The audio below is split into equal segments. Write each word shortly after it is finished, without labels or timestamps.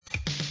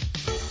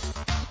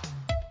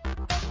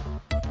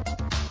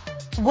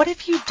What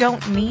if you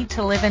don't need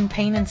to live in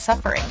pain and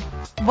suffering?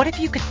 What if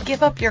you could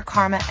give up your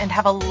karma and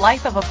have a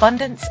life of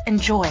abundance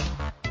and joy?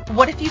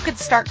 What if you could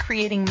start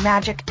creating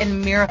magic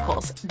and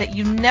miracles that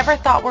you never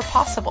thought were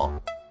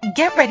possible?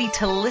 Get ready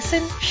to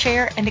listen,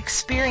 share, and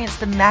experience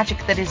the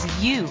magic that is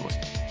you.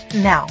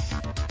 Now,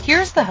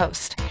 here's the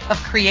host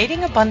of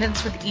Creating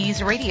Abundance with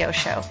Ease radio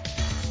show,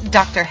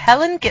 Dr.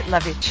 Helen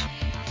Gitlovich.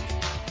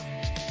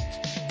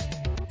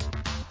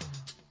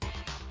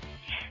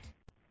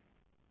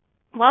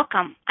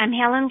 Welcome. I'm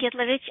Helen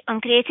Gitlovich on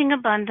Creating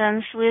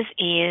Abundance with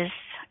Ease.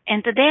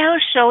 And today our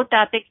show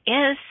topic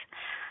is,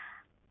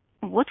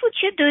 what would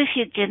you do if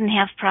you didn't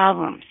have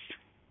problems?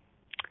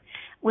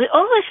 We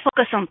always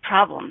focus on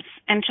problems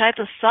and try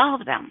to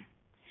solve them.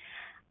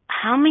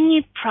 How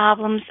many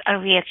problems are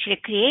we actually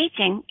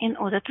creating in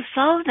order to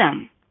solve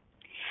them?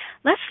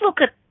 Let's look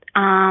at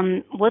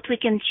what we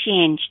can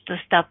change to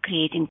stop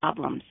creating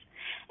problems.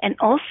 And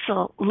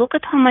also look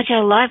at how much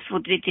our life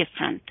would be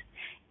different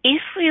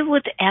if we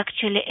would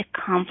actually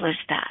accomplish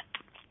that.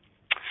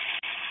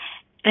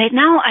 Right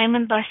now, I'm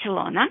in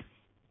Barcelona,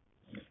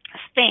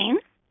 Spain,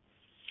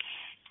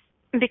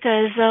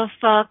 because of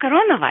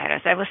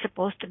coronavirus. I was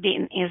supposed to be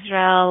in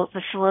Israel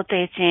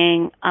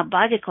facilitating a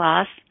body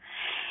class,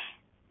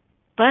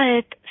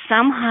 but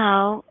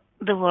somehow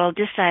the world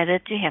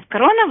decided to have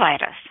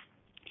coronavirus.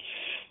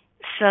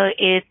 So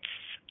it's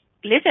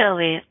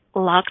literally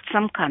locked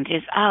some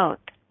countries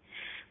out.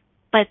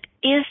 But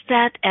is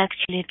that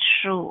actually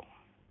true?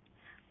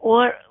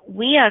 Or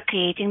we are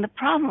creating the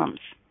problems?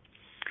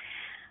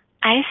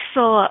 I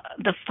saw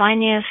the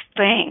funniest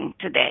thing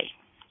today,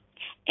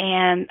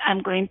 and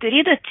I'm going to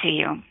read it to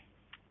you.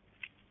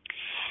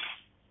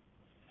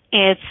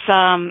 It's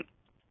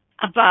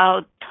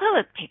about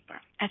toilet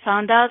paper. I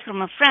found out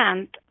from a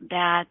friend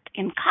that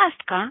in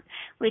Costco,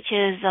 which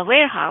is a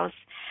warehouse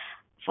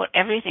for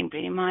everything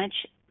pretty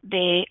much,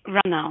 they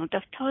run out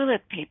of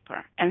toilet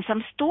paper, and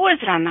some stores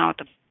run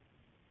out of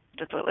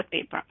the toilet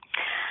paper.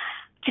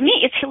 To me,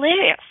 it's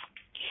hilarious.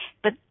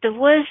 But there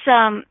was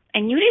a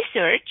new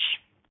research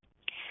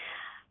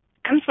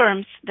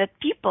confirms that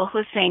people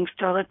who think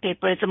toilet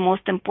paper is the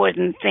most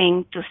important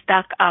thing to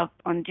stock up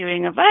on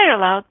during a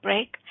viral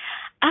outbreak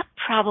are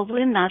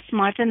probably not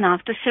smart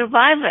enough to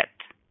survive it.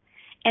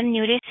 And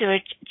new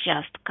research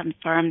just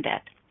confirmed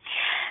that.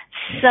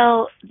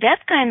 So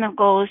that kind of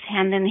goes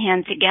hand in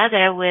hand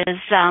together with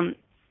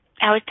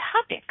our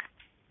topic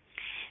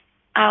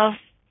of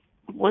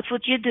what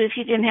would you do if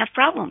you didn't have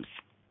problems?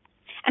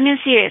 I mean,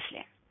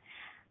 seriously,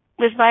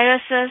 with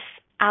viruses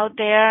out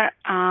there,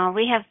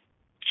 we have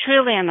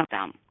trillion of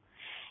them.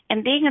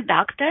 And being a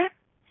doctor,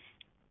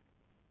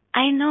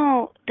 I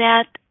know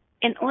that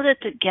in order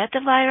to get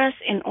the virus,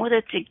 in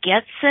order to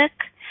get sick,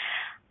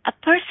 a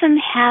person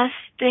has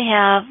to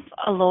have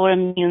a lower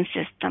immune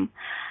system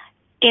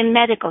in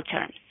medical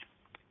terms.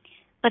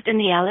 But in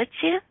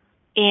reality,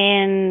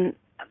 in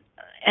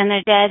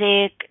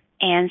energetic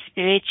and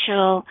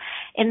spiritual,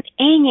 in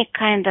any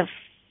kind of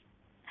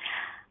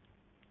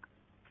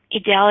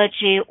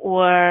ideology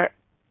or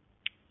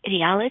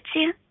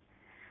reality,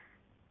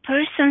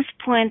 person's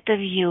point of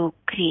view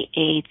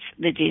creates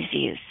the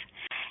disease.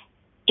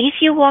 If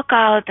you walk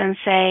out and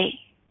say,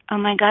 oh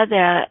my God,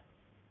 there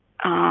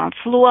are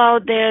flu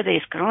out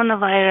there's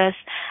coronavirus,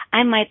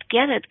 I might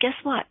get it, guess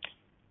what?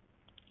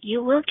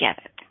 You will get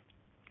it.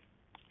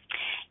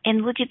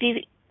 And would you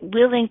be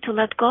willing to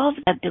let go of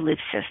that belief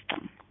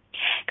system?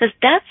 Because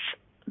that's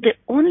the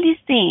only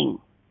thing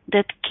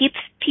that keeps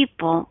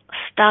people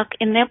stuck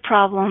in their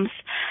problems,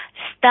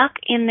 stuck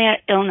in their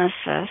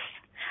illnesses,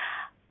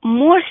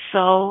 more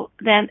so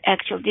than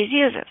actual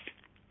diseases.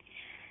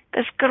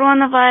 Because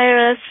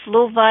coronavirus,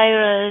 flu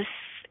virus,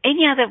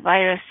 any other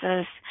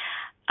viruses,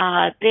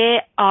 they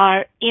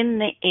are in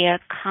the air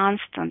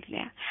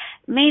constantly.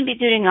 Maybe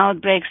during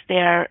outbreaks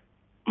they're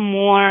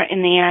more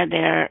in the air,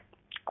 their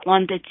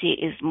quantity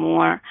is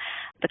more,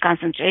 the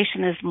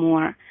concentration is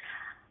more.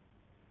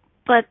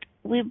 But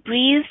we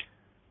breathe,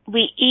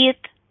 we eat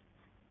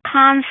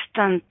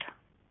constant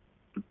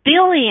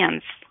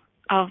billions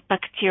of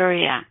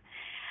bacteria,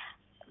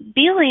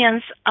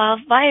 billions of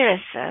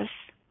viruses,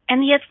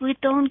 and yet we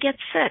don't get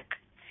sick.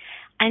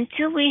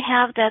 Until we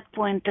have that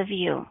point of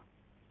view,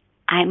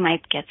 I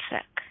might get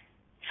sick.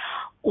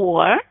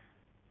 Or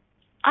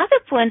other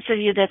points of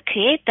view that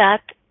create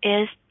that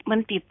is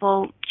when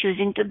people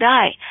choosing to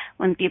die,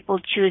 when people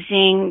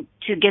choosing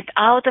to get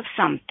out of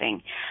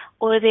something,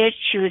 or they're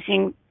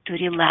choosing to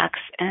relax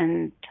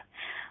and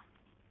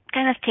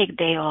kind of take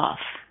day off.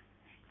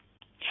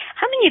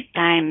 How many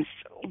times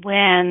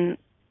when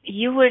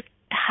you were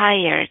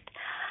tired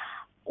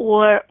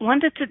or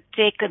wanted to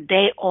take a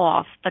day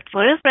off, but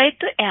were afraid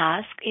to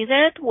ask,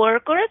 either at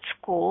work or at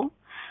school,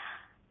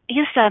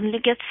 you suddenly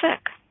get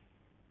sick?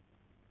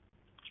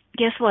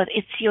 Guess what?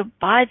 It's your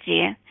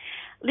body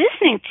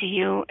listening to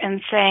you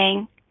and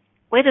saying,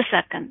 wait a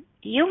second,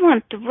 you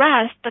want to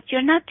rest, but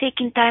you're not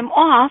taking time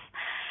off.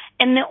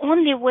 And the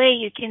only way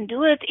you can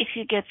do it if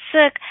you get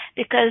sick,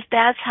 because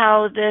that's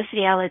how this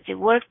reality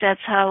works,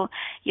 that's how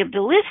Your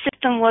belief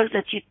system was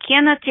that you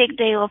cannot take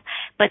day off,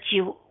 but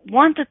you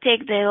want to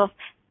take day off,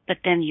 but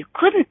then you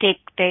couldn't take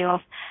day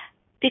off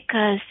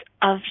because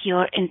of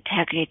your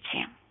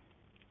integrity.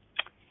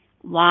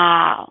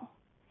 Wow.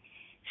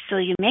 So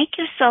you make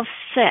yourself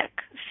sick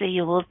so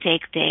you will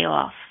take day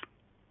off.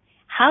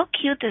 How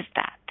cute is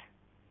that?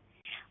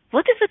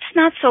 What if it's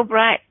not so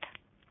bright?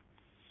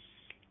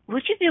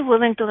 Would you be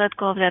willing to let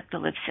go of that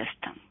belief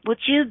system? Would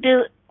you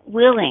be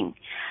willing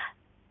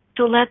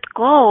to let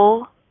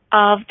go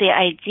of the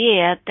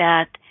idea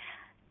that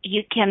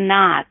you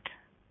cannot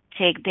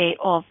take day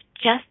off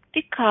just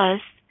because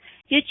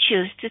you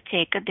choose to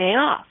take a day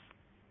off?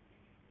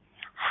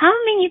 How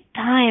many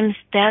times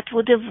that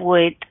would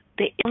avoid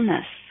the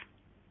illness?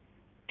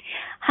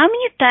 How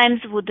many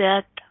times would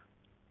that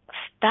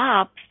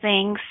stop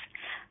things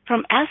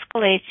from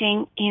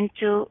escalating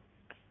into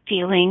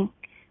feeling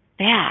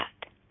bad?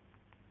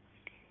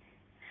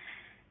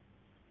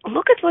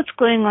 Look at what's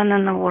going on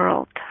in the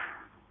world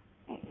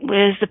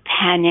with the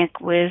panic,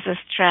 with the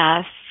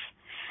stress.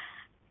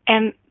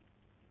 And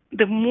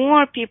the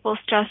more people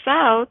stress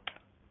out,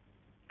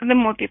 the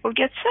more people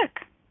get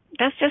sick.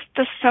 That's just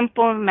the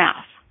simple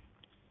math.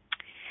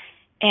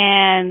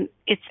 And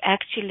it's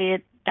actually,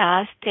 it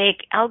does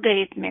take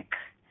algorithmic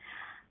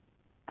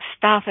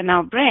stuff in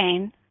our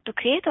brain to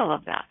create all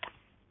of that.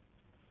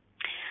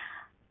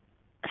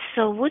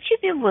 So would you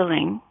be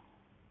willing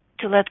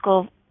to let go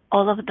of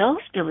all of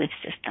those belief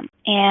systems?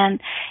 And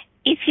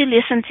if you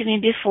listened to me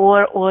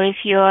before, or if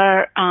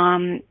you're,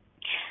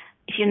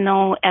 if you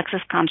know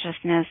Access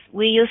Consciousness,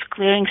 we use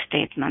clearing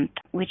statement,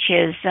 which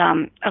is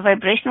a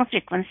vibrational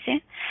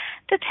frequency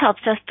that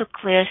helps us to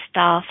clear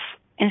stuff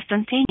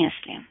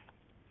instantaneously.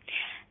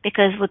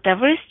 Because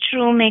whatever is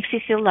true makes you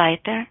feel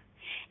lighter,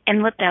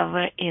 and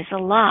whatever is a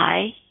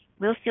lie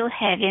will feel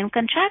heavy and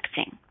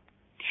contracting.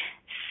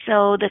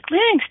 So the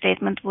clearing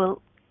statement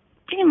will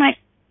pretty much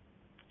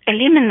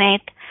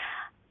eliminate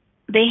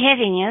the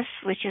heaviness,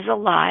 which is a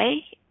lie,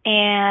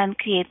 and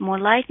create more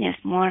lightness,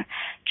 more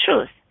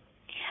truth.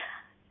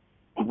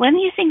 When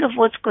you think of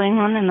what's going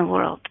on in the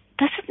world,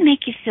 does it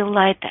make you feel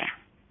lighter?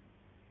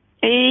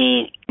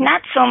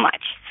 Not so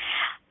much.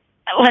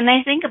 When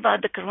I think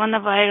about the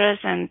coronavirus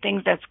and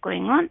things that's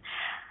going on,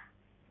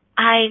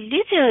 I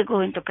literally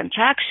go into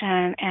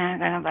contraction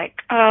and I'm like,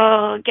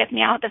 oh, get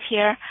me out of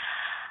here.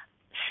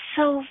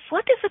 So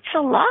what if it's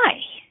a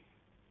lie?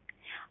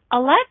 A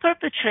lie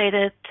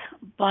perpetrated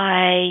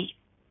by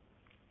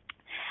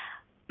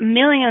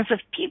millions of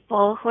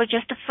people who are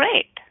just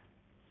afraid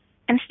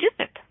and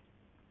stupid.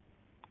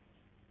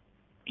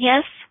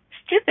 Yes,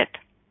 stupid.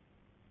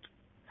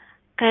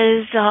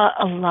 Because there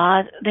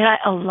are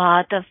a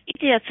lot of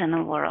idiots in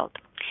the world.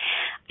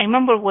 I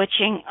remember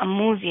watching a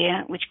movie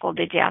which called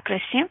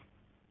Idiocracy,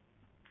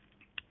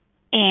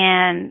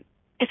 and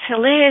it's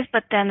hilarious,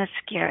 but then it's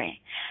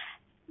scary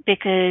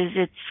because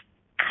it's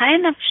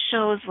kind of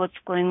shows what's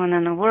going on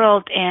in the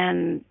world,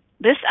 and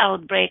this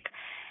outbreak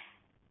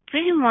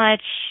pretty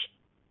much,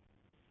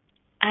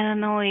 I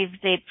don't know if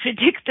they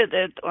predicted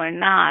it or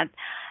not,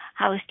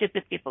 how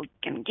stupid people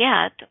can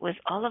get with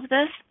all of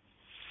this.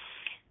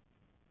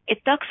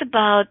 It talks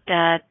about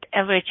that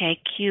average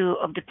IQ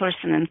of the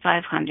person in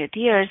 500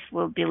 years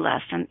will be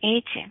less than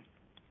 80.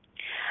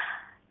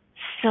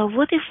 So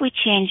what if we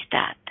change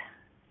that?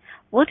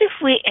 What if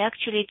we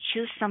actually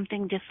choose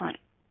something different?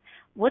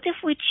 What if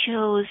we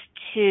chose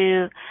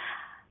to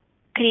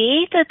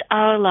create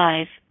our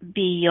life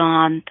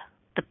beyond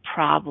the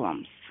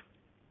problems?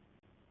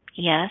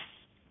 Yes,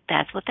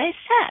 that's what I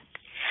said.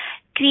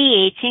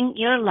 Creating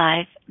your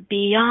life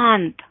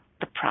beyond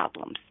the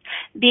problems,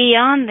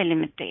 beyond the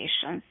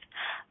limitations,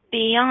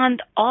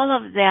 beyond all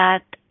of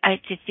that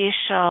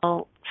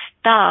artificial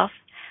stuff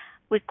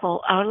we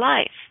call our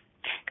life.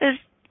 Because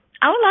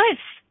our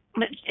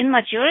lives, in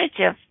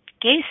majority of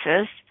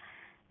cases,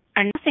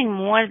 are nothing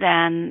more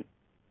than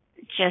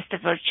just a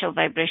virtual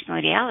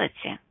vibrational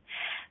reality.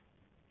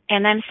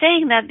 And I'm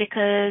saying that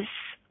because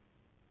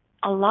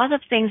a lot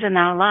of things in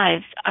our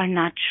lives are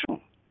not true.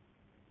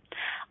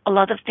 A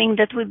lot of things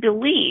that we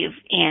believe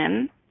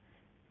in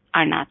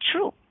are not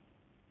true.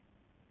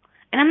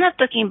 And I'm not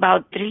talking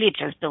about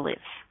religious beliefs.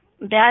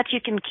 That you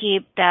can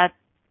keep,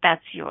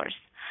 that's yours.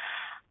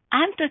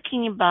 I'm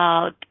talking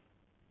about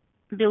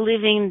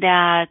believing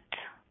that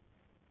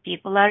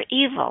people are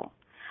evil,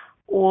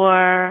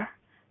 or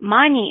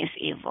money is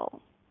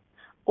evil,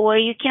 or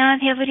you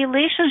cannot have a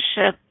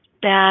relationship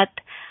that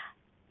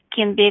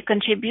can be a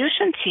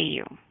contribution to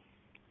you.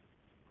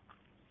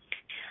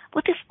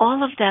 What if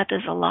all of that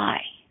is a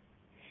lie?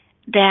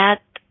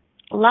 That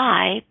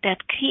lie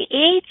that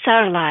creates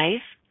our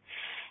life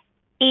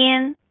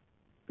in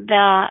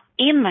the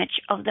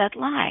image of that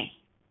lie.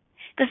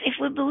 Because if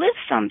we believe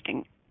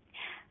something,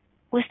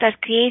 we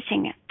start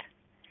creating it.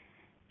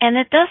 And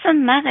it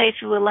doesn't matter if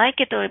we like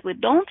it or if we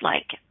don't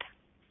like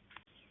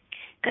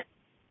it.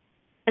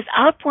 Because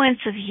our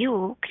points of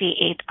view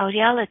create our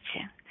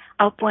reality.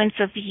 Our points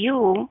of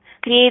view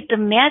create the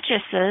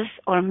matrices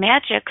or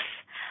magics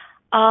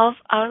of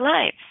our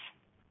lives.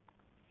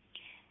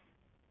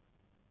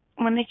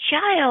 when a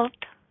child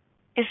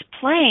is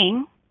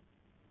playing,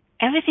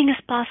 everything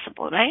is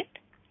possible, right?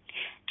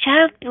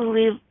 Child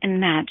believe in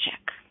magic.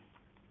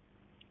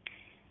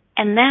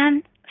 And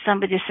then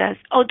somebody says,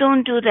 oh,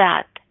 don't do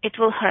that. It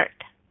will hurt.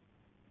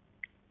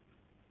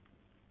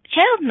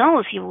 Child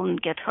knows he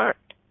won't get hurt.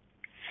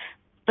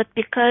 But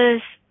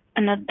because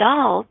an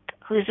adult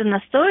who is an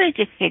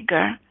authority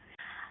figure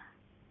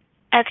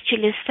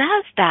actually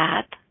says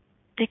that,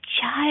 the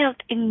child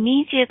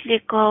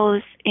immediately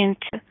goes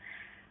into,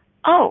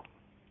 oh,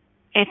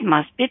 it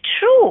must be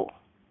true.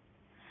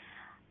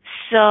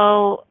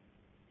 So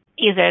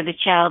either the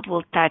child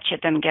will touch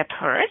it and get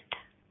hurt,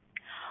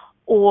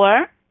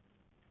 or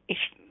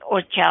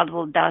child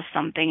will do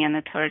something and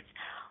it hurts,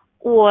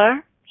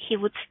 or he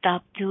would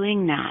stop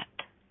doing that.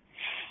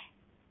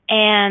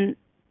 And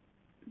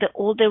the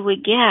older we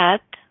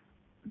get,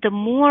 the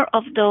more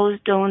of those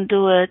don't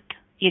do it,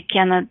 you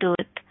cannot do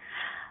it,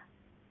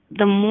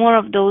 the more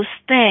of those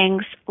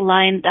things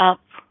lined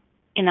up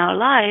in our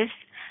lives,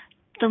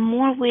 the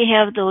more we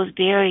have those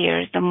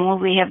barriers, the more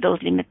we have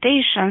those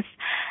limitations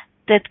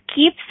that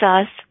keeps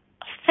us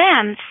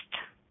fenced.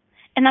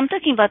 And I'm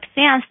talking about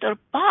fenced or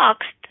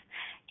boxed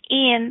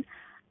in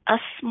a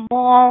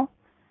small,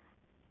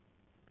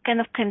 kind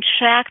of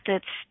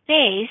contracted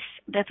space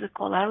that we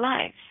call our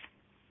lives.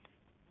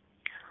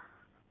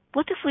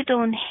 What if we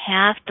don't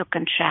have to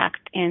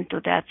contract into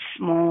that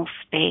small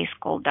space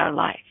called our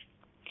life?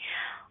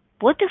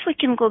 What if we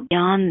can go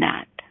beyond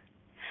that?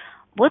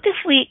 What if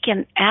we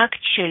can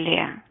actually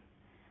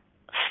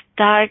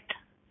start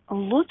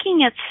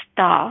looking at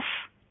stuff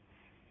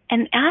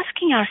and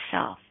asking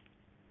ourselves,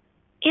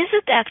 is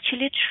it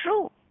actually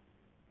true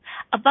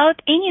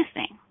about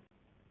anything?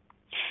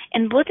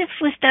 And what if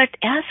we start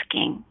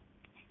asking,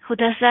 who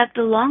does that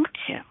belong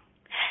to?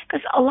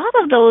 Because a lot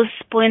of those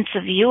points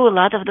of view, a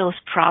lot of those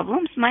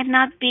problems might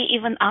not be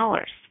even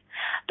ours.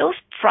 Those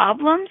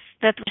problems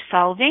that we're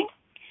solving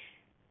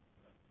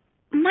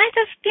might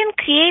have been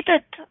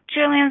created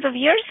trillions of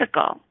years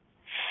ago.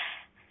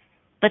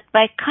 But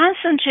by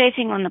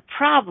concentrating on the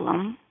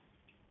problem,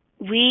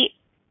 we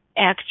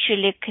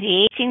actually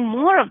creating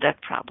more of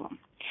that problem.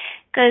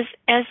 Because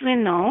as we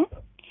know,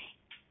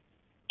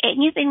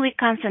 anything we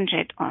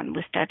concentrate on,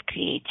 we start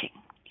creating.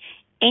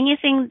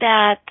 Anything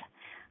that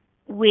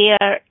we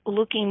are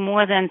looking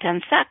more than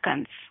 10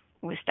 seconds,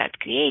 we start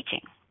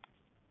creating.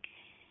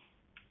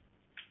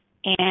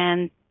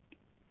 And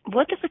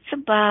what if it's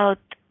about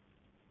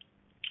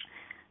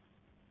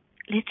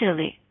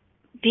literally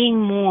being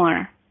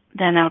more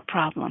than our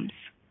problems?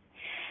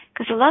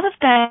 Because a lot of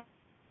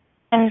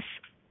times,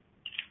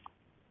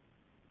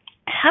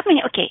 how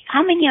many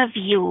of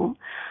you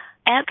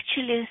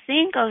actually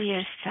think of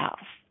yourself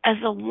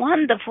as a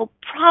wonderful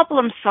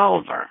problem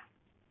solver?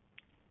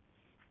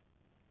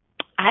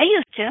 I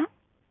used to.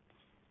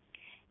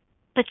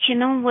 But you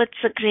know what's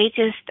the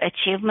greatest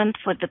achievement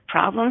for the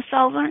problem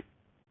solver?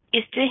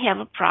 Is to have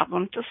a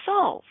problem to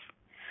solve.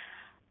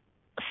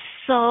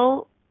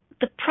 So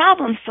the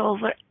problem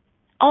solver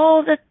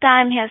all the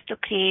time has to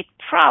create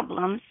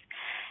problems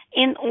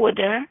in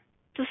order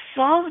to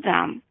solve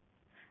them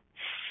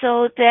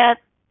so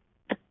that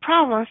the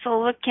problem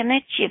solver can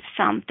achieve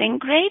something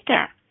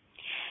greater.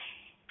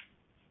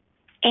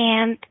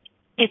 And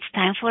it's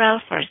time for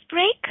our first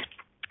break.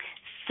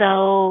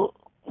 So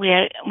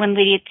when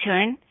we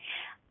return,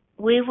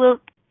 we will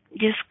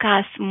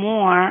discuss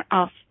more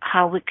of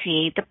how we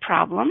create the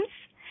problems.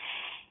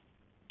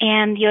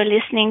 And you're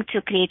listening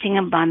to Creating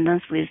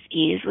Abundance with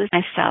Ease with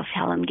myself,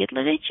 Helen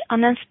Gitlovich,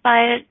 on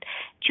Inspired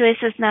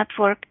Choices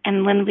Network.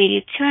 And when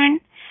we return,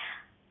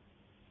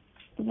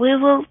 we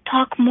will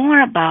talk more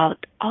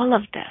about all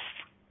of this.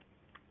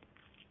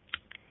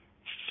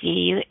 See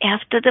you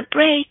after the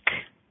break.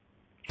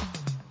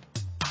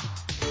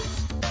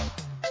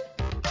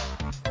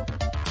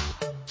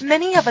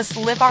 Many of us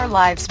live our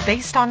lives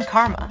based on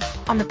karma,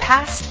 on the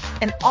past,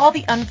 and all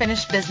the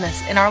unfinished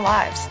business in our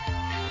lives.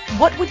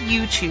 What would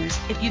you choose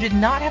if you did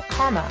not have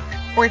karma,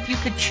 or if you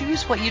could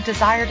choose what you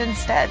desired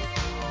instead?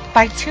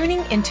 By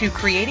tuning into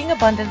Creating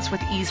Abundance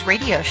with Ease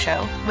radio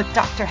show with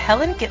Dr.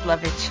 Helen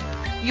Gitlovich,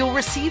 you'll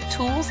receive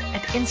tools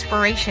and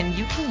inspiration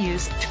you can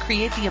use to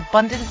create the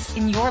abundance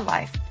in your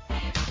life.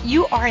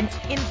 You are an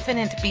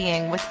infinite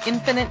being with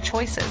infinite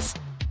choices.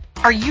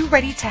 Are you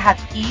ready to have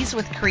ease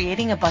with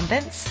creating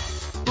abundance?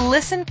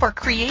 Listen for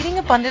Creating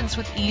Abundance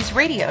with Ease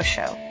radio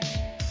show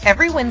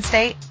every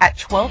Wednesday at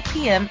 12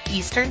 p.m.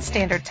 Eastern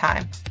Standard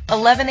Time,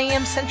 11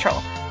 a.m.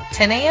 Central,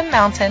 10 a.m.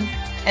 Mountain,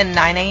 and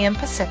 9 a.m.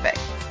 Pacific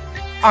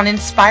on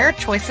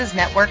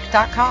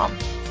InspiredChoicesNetwork.com.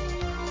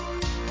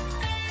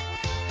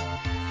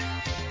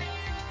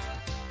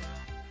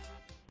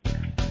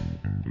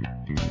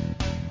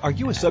 Are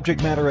you a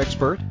subject matter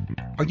expert?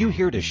 Are you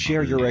here to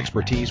share your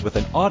expertise with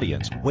an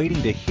audience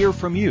waiting to hear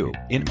from you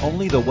in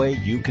only the way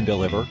you can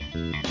deliver?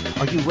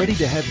 Are you ready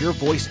to have your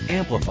voice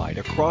amplified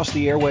across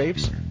the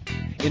airwaves?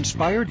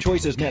 Inspired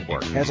Choices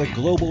Network has a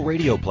global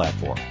radio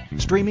platform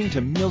streaming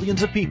to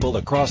millions of people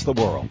across the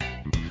world.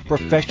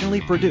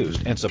 Professionally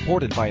produced and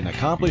supported by an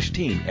accomplished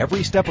team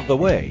every step of the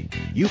way,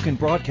 you can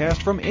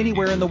broadcast from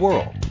anywhere in the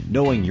world,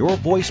 knowing your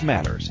voice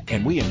matters,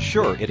 and we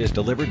ensure it is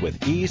delivered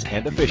with ease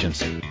and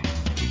efficiency.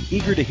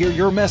 Eager to hear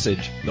your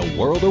message? The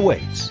world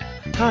awaits.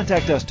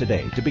 Contact us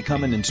today to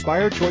become an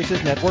Inspired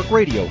Choices Network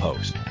radio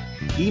host.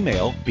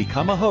 Email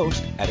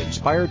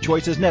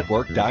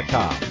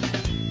becomeahost@inspiredchoicesnetwork.com.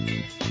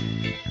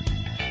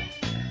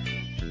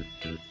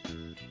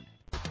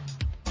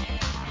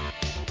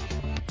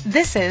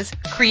 This is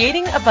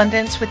Creating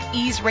Abundance with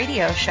Ease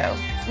radio show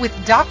with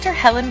Dr.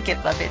 Helen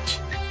Gitlovich.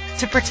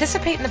 To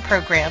participate in the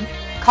program,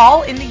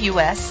 call in the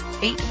U.S.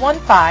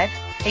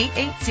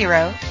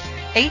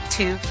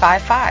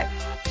 815-880-8255,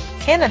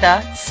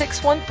 Canada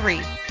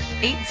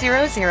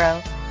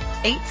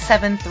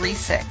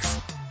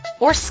 613-800-8736,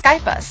 or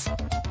Skype us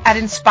at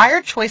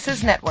Inspired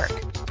Choices Network.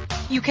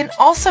 You can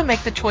also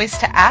make the choice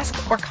to ask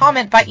or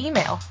comment by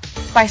email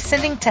by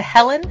sending to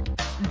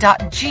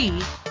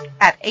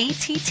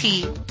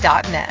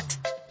helen.g@att.net.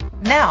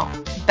 Now,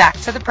 back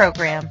to the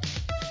program.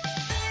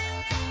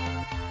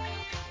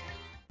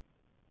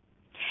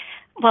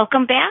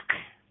 Welcome back.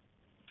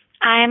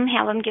 I'm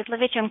Helen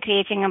Gitlovich. I'm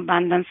Creating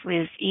Abundance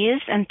with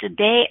Ease, and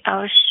today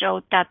our show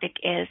topic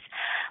is,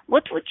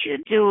 what would you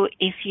do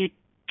if you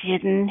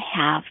didn't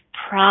have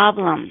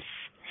problems?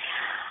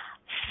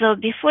 So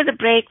before the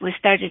break, we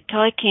started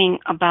talking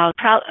about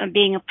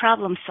being a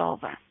problem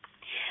solver.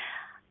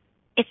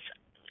 It's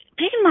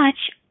pretty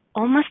much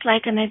almost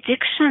like an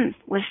addiction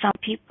with some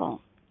people.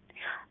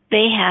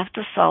 They have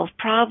to solve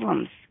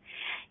problems.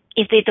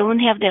 If they don't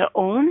have their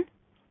own,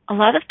 a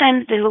lot of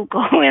times they will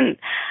go and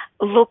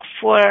look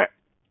for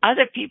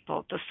other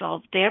people to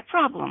solve their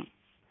problem.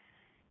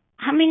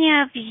 How many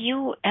of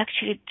you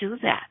actually do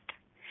that?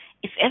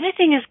 If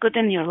everything is good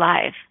in your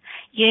life,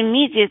 you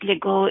immediately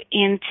go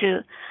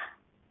into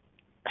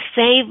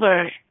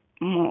saver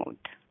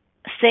mode,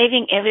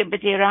 saving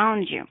everybody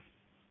around you.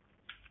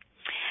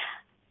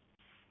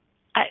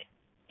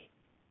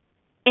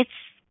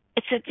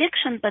 It's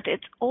addiction, but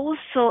it's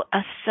also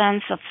a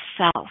sense of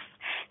self.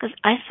 Because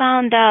I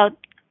found out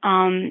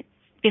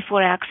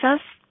before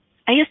Access,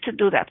 I used to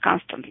do that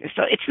constantly.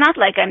 So it's not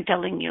like I'm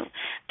telling you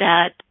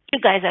that you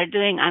guys are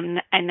doing,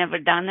 I never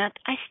done it.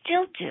 I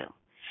still do.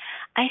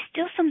 I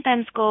still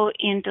sometimes go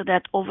into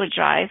that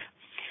overdrive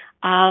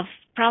of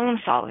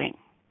problem solving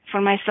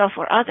for myself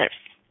or others.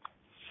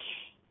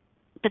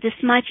 But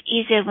it's much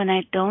easier when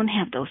I don't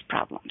have those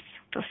problems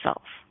to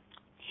solve.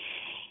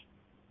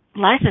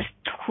 Life is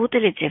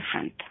totally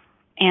different,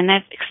 and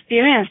I've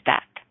experienced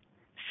that.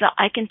 So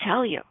I can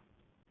tell you,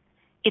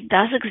 it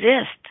does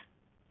exist.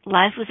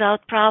 Life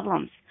without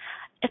problems,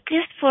 at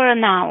least for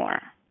an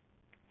hour.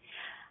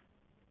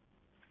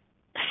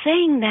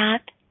 Saying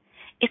that,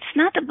 it's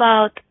not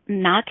about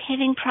not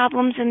having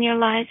problems in your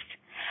life.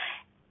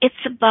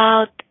 It's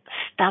about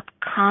stop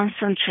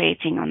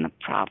concentrating on the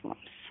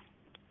problems.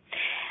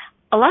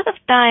 A lot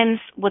of times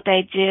what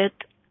I did,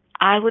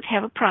 I would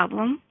have a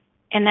problem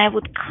and I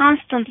would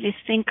constantly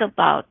think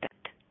about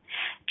it,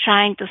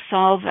 trying to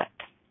solve it.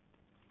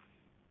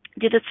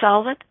 Did it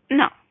solve it?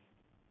 No.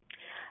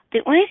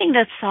 The only thing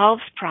that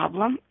solves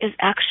problem is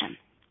action.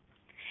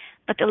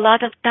 But a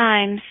lot of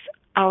times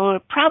our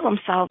problem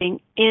solving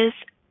is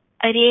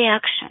a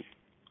reaction.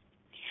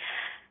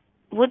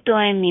 What do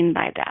I mean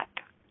by that?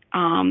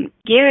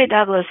 Gary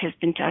Douglas has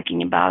been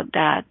talking about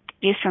that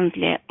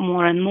recently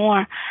more and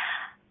more,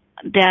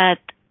 that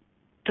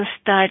to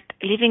start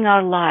living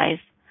our life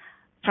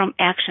from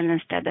action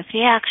instead of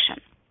reaction.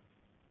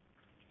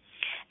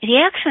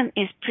 Reaction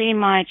is pretty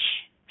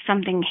much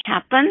something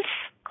happens,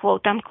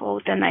 quote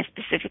unquote, and I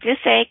specifically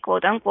say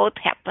quote unquote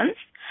happens,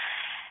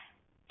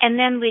 and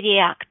then we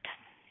react.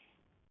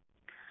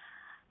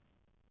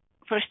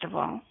 First of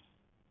all,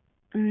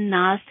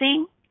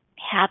 nothing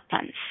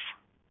happens.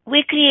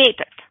 We create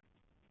it.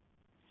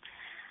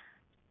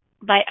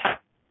 By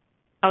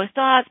our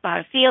thoughts, by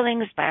our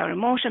feelings, by our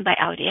emotions, by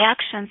our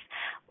reactions,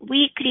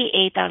 we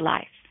create our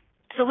life.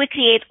 So we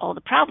create all the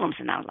problems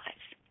in our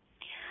lives.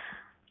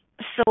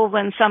 So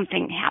when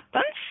something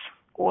happens,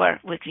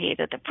 or we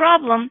created a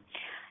problem,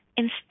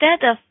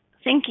 instead of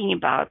thinking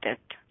about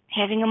it,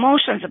 having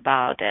emotions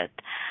about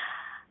it,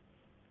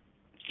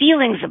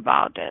 feelings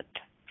about it,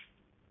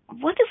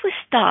 what if we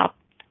stopped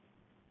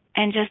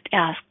and just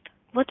asked,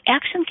 what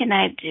action can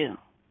I do?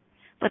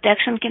 What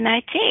action can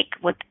I take?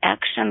 What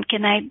action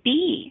can I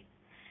be?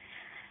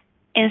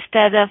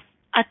 Instead of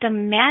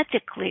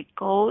automatically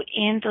go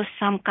into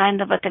some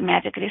kind of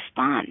automatic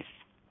response.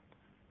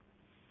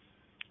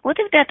 What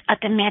if that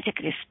automatic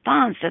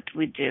response that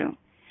we do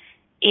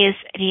is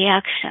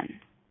reaction?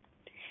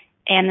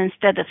 And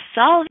instead of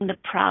solving the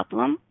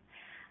problem,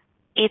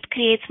 it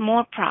creates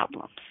more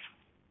problems.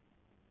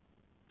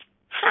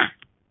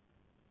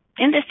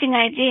 Interesting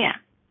idea.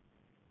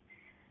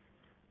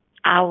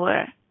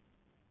 Our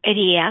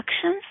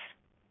reactions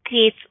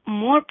create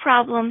more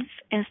problems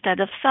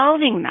instead of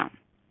solving them.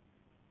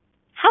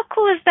 How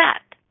cool is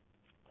that?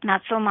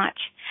 Not so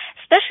much,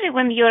 especially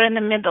when you're in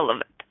the middle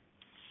of it.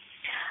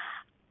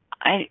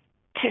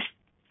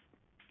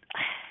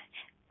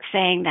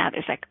 saying that,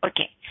 it's like,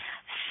 okay,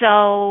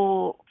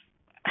 so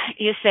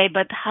you say,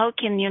 but how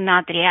can you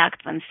not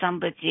react when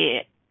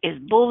somebody is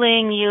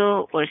bullying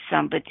you or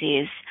somebody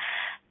is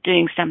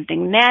doing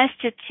something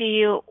nasty to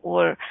you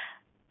or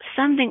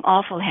something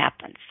awful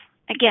happens?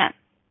 Again,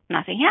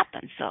 nothing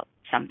happens. So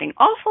something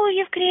awful,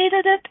 you've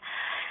created it.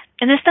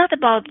 And it's not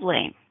about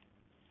blame.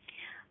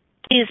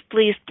 Please,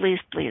 please, please,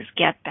 please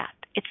get that.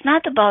 It's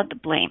not about the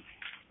blame.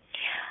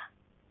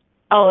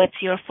 Oh,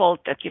 it's your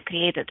fault that you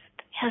created it.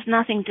 It has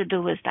nothing to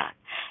do with that.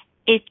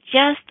 It's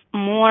just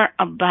more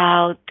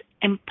about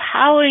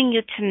empowering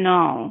you to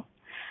know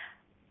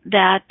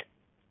that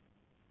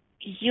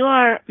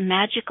you're a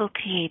magical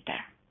creator.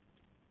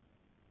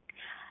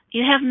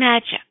 You have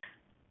magic.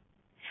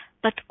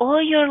 But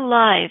all your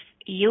life,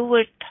 you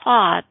were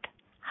taught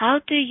how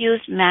to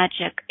use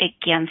magic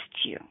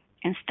against you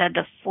instead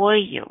of for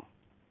you.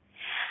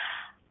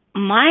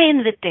 My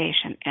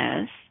invitation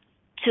is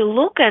to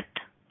look at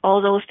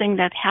all those things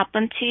that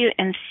happened to you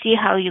and see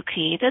how you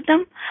created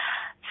them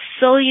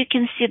so you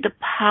can see the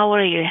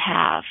power you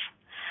have,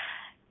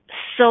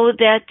 so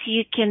that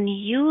you can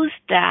use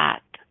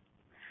that,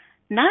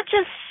 not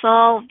just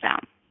solve them,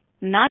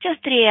 not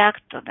just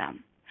react to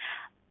them,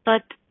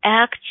 but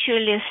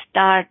actually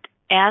start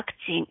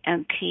acting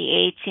and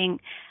creating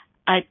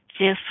a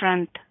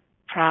different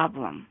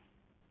problem.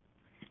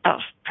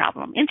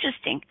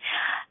 Interesting.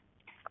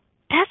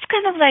 That's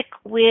kind of like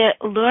we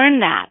learn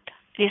that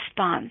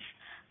response,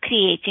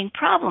 creating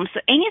problems. So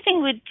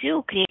anything we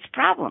do creates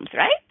problems,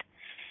 right?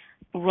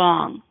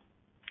 Wrong.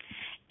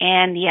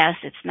 And yes,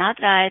 it's not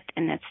right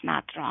and it's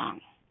not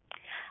wrong.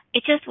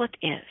 It's just what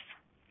is.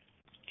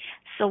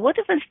 So what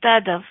if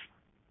instead of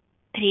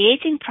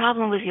creating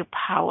problem with your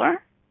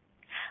power,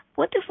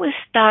 what if we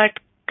start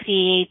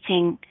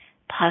creating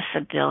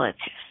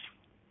possibilities?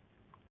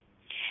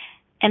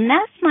 And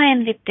that's my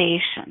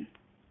invitation,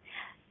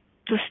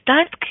 to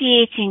start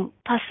creating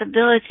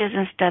possibilities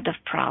instead of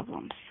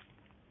problems.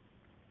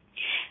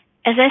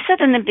 As I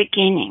said in the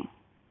beginning,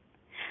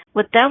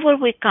 whatever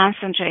we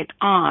concentrate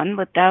on,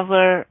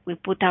 whatever we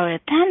put our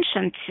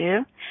attention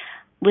to,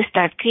 we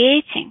start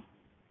creating.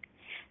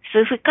 So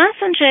if we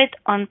concentrate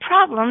on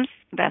problems,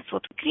 that's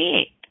what we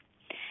create.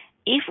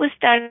 If we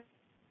start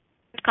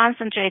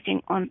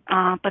concentrating on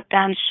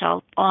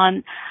potential,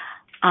 on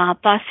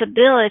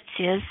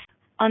possibilities,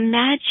 on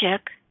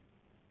magic,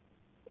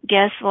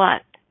 guess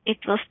what? It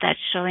will start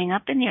showing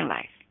up in your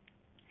life.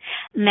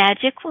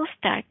 Magic will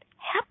start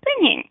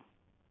happening.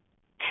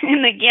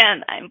 And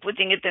again, I'm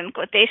putting it in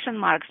quotation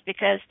marks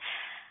because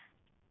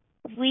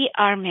we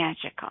are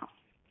magical.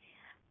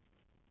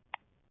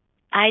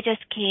 I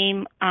just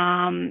came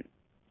from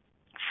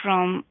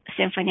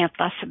Symphony of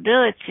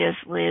Possibilities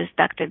with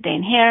Dr.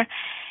 Dane Hare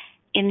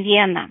in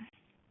Vienna.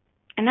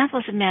 And that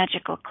was a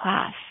magical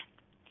class.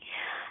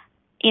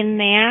 In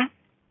there,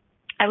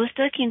 I was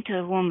talking to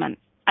a woman.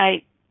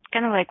 I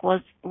kind of like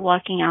was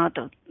walking out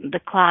of the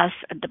class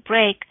at the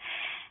break,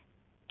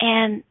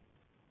 and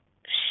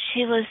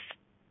she was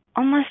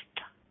almost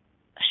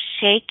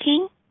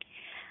shaking,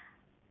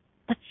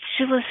 but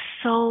she was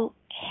so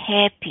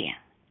happy.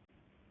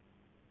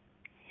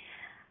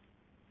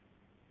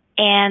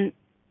 And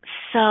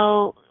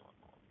so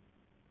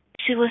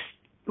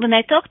when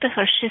I talked to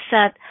her, she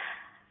said,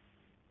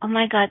 oh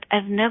my God,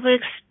 I've never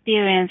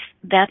experienced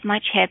that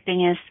much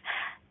happiness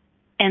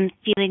and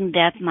feeling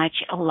that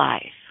much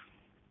alive.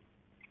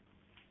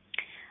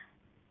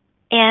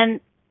 And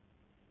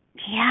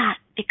yeah,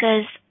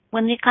 because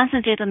when we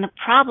concentrate on the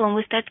problem,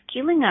 we start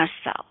killing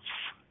ourselves.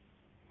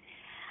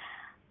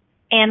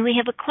 And we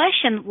have a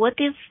question, what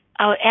if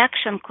our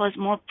action cause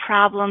more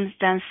problems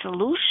than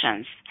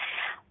solutions?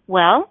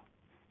 Well,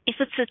 if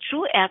it's a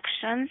true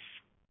actions,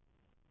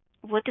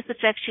 what if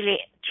it's actually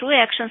true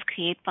actions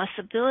create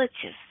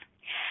possibilities?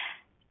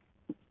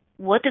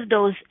 What if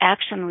those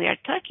actions we are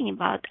talking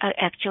about are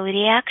actually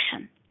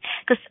reaction?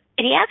 Because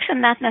reaction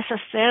not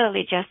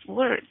necessarily just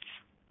words.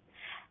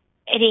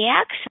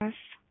 Reactions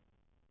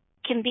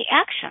can be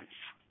actions,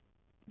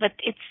 but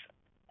it's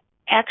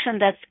action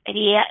that's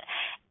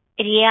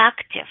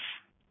reactive,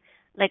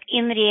 like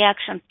in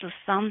reaction to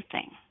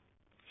something.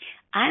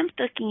 I'm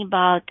talking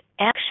about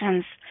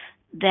actions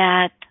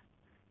that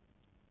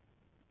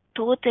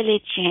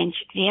totally change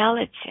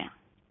reality.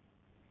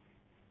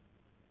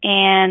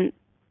 And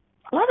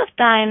a lot of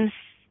times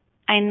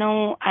I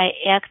know I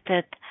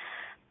acted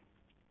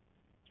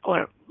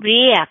or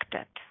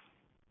reacted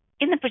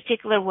in a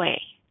particular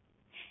way.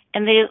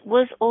 And there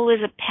was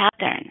always a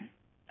pattern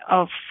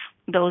of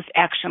those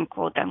action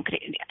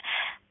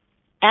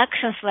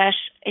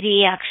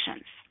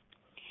action/reactions.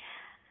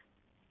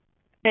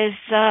 If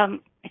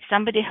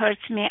somebody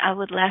hurts me, I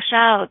would lash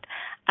out.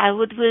 I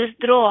would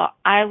withdraw.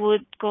 I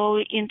would go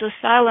into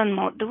silent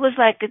mode. There was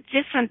like a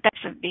different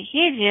types of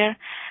behavior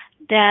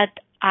that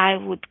I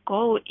would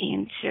go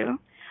into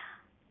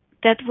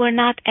that were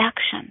not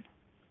action.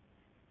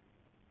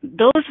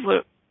 Those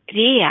were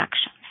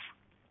reactions.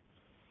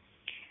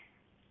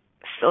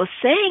 So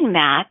saying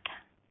that,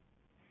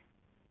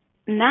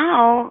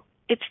 now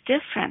it's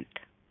different.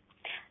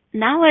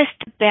 now I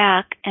step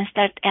back and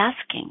start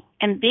asking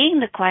and being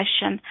the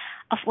question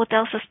of what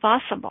else is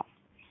possible.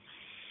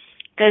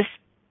 Because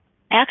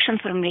action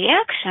from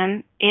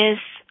reaction is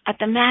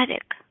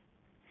automatic.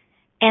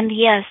 And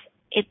yes,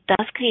 it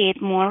does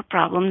create more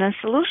problem than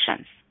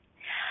solutions.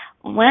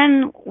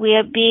 When we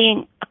are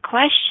being a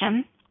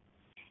question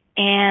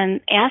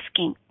and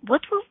asking,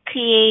 what will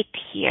create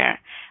here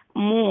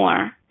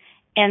more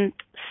and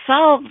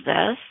solve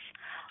this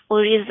or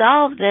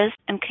resolve this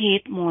and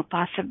create more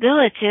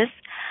possibilities,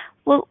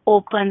 will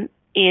open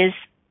is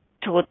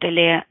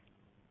totally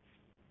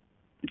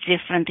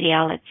different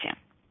reality.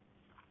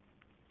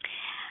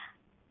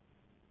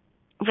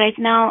 Right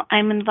now,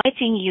 I'm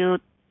inviting you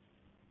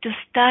to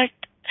start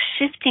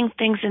shifting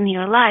things in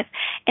your life,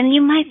 and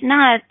you might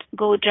not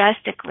go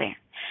drastically.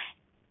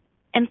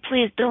 And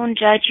please don't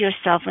judge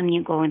yourself when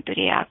you go into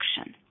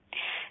reaction,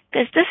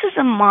 because this is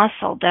a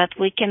muscle that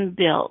we can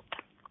build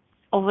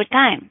over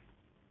time.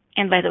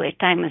 And by the way,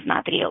 time is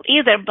not real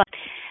either, but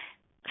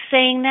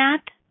saying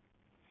that,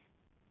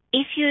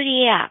 if you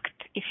react,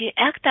 if you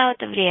act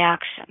out of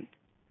reaction,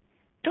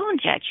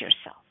 don't judge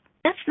yourself.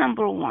 That's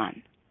number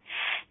one,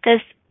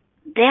 because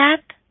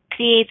that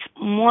creates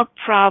more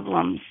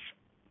problems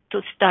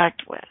to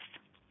start with.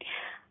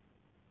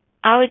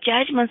 Our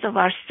judgments of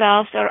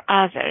ourselves or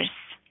others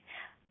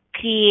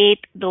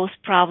create those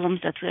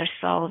problems that we're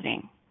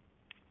solving.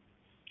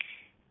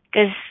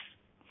 Because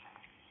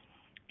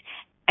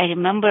I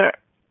remember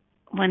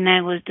when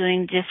I was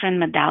doing different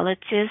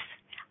modalities,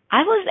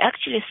 I was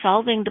actually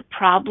solving the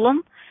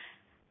problem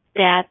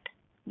that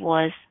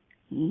was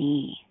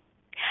me.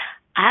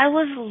 I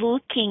was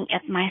looking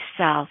at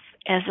myself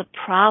as a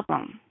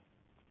problem.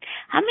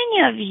 How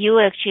many of you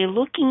are actually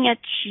looking at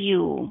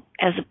you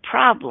as a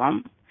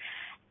problem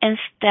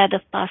instead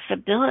of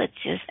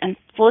possibilities and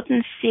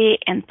potency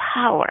and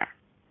power?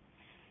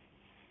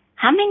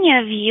 How many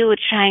of you are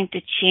trying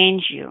to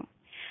change you,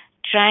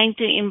 trying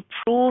to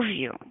improve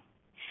you,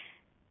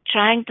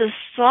 trying to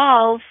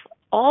solve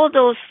all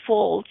those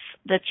faults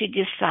that you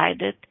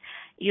decided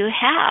you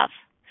have,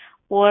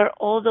 or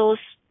all those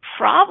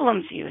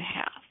problems you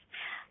have?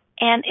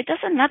 And it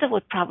doesn't matter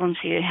what problems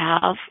you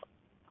have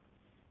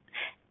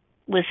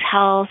with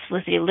health,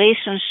 with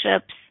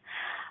relationships,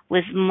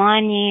 with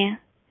money.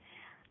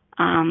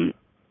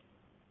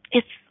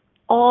 It's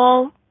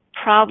all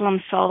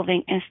problem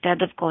solving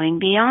instead of going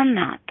beyond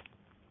that.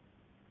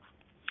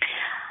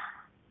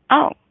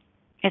 Oh,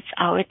 it's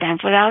our time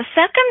for our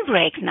second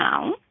break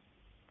now.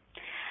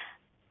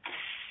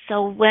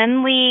 So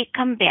when we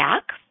come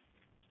back,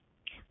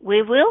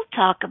 we will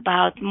talk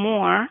about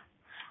more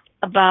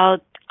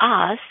about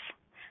us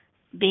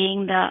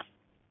being the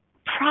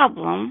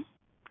problem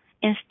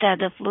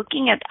instead of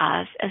looking at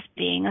us as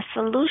being a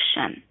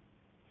solution.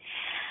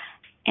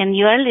 And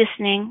you are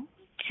listening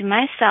to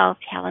myself,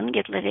 Helen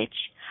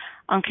Gitlovich,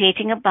 on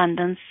Creating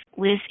Abundance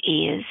with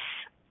Ease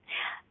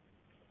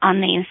on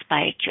the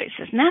Inspired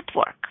Choices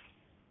Network.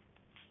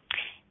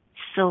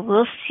 So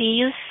we'll see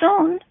you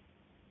soon.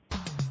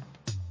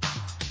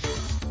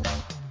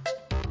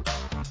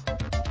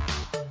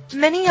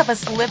 Many of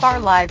us live our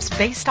lives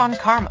based on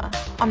karma,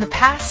 on the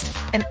past,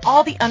 and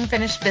all the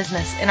unfinished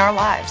business in our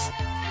lives.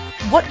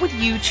 What would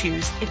you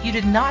choose if you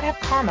did not have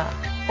karma,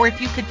 or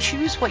if you could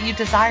choose what you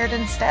desired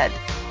instead?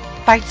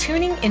 By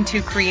tuning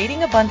into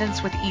Creating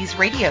Abundance with Ease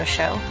radio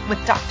show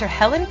with Dr.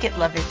 Helen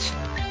Gitlovich,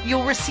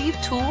 you'll receive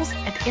tools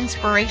and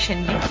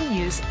inspiration you can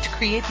use to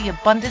create the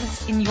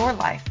abundance in your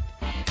life.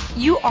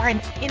 You are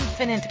an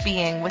infinite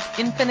being with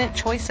infinite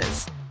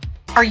choices.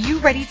 Are you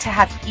ready to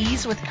have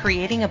ease with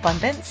creating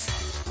abundance?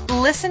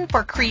 Listen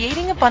for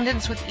Creating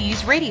Abundance with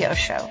Ease radio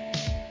show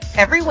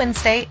every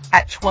Wednesday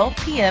at 12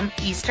 p.m.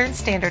 Eastern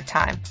Standard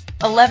Time,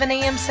 11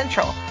 a.m.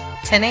 Central,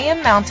 10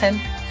 a.m.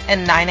 Mountain,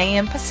 and 9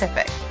 a.m.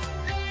 Pacific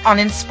on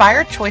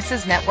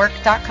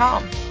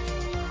InspiredChoicesNetwork.com.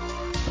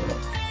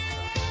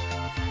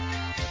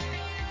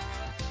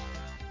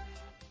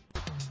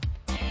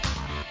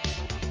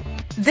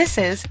 This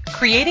is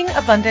Creating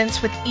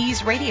Abundance with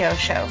Ease radio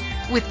show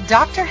with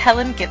Dr.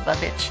 Helen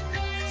Gitlovich.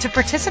 To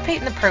participate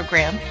in the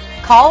program,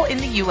 call in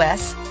the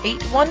U.S.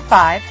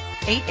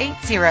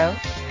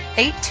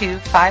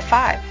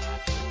 815-880-8255,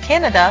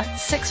 Canada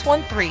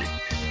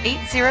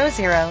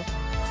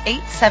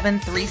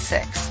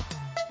 613-800-8736,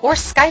 or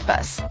Skype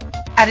us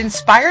at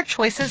Inspired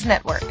Choices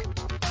Network.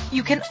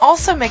 You can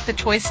also make the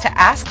choice to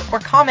ask or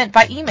comment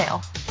by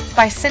email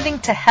by sending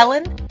to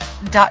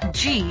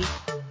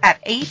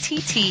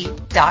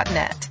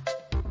helen.g@att.net.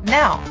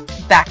 Now,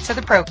 back to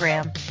the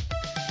program.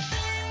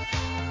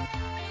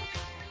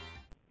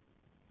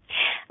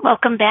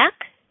 Welcome back,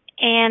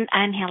 and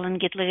I'm Helen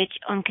Gitlovich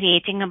on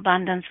Creating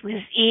Abundance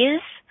with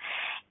Ease.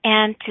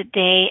 And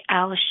today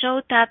our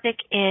show topic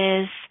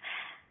is,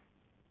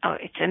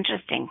 it's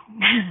interesting.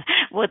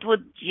 What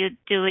would you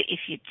do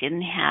if you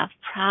didn't have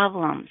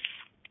problems?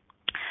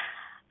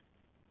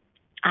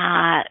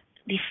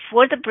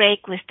 Before the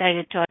break, we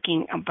started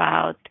talking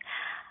about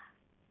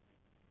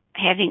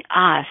having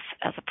us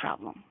as a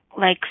problem,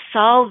 like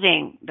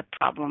solving the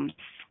problems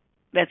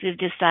that we've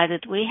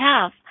decided we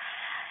have.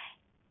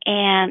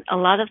 And a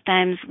lot of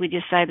times we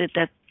decided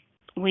that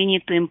we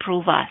need to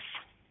improve us.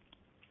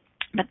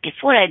 But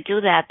before I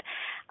do that,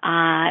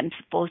 I'm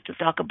supposed to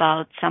talk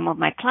about some of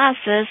my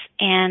classes,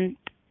 and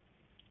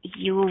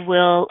you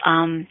will,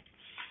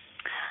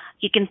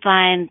 you can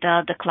find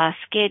the class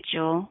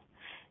schedule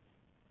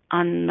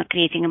on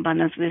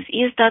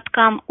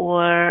creatingabundancewithease.com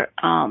or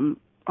on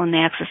the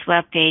Access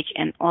webpage,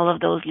 and all of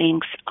those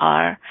links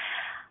are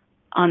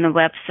on the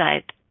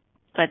website.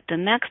 But the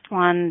next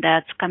one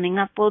that's coming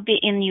up will be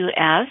in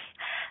U.S.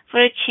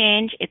 For a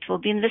change, it will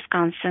be in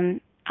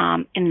Wisconsin,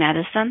 in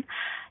Madison,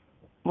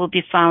 will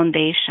be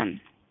Foundation,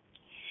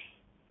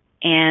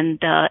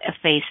 and a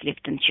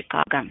facelift in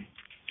Chicago.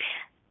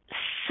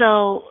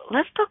 So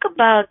let's talk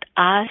about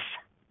us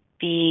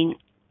being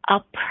a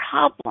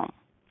problem.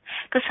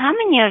 Because how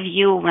many of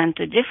you went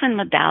to different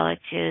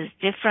modalities,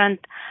 different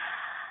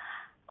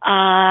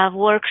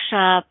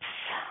workshops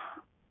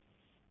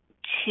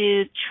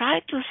to try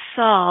to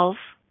solve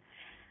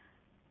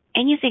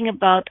anything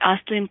about us,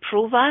 to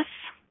improve ourselves,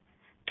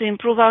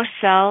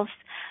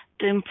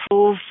 to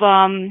improve,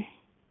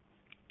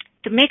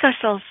 to make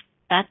ourselves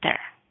better,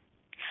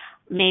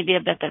 maybe a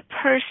better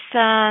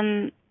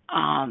person,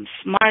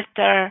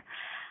 smarter,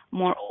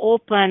 more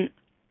open,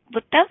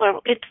 whatever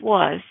it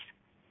was.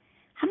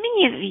 How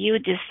many of you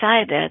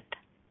decided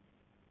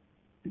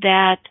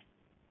that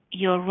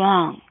you're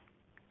wrong?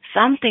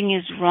 Something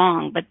is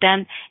wrong, but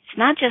then it's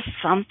not just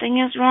something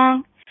is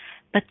wrong,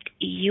 but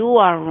you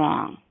are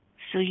wrong.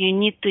 So you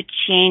need to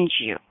change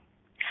you.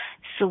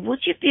 So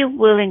would you be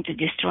willing to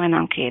destroy and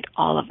uncreate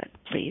all of it,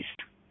 please?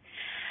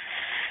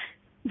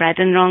 Right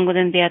and wrong, good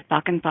and bad,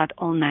 POC and POD,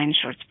 all 9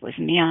 shorts, boys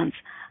and beyonds.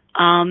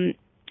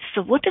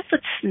 So what if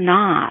it's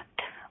not?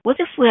 What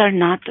if we are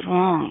not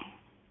wrong?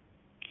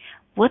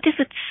 What if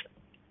it's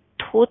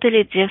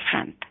totally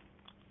different?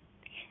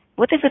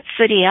 What if it's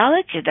the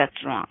reality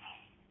that's wrong?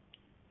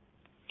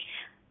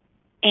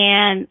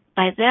 And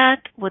by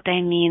that, what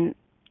I mean,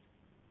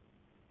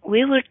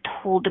 we were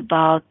told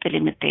about the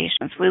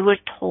limitations. We were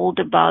told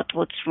about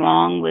what's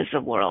wrong with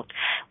the world,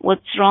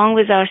 what's wrong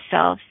with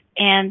ourselves,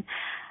 and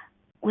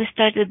we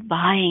started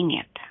buying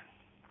it.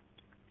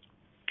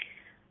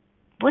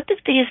 What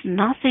if there is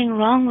nothing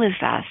wrong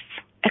with us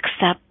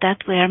except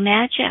that we are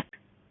magic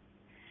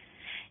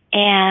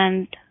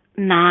and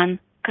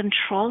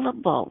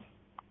non-controllable,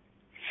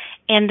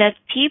 and that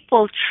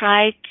people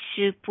try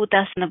to put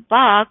us in a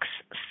box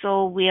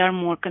so we are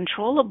more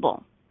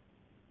controllable?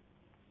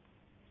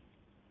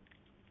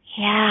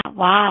 Yeah,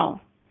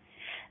 wow.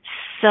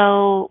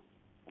 So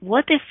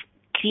what if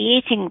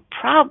creating a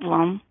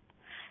problem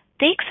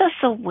takes us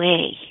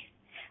away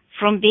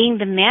from being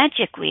the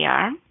magic we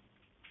are,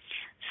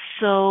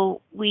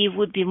 so we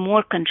would be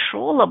more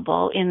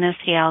controllable in this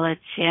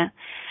reality,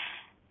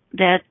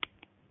 that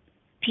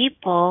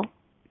people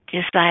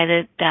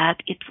decided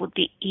that it would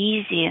be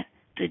easy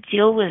to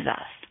deal with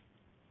us?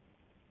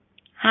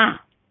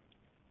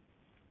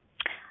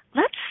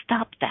 Let's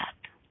stop that.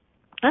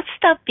 Let's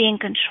stop being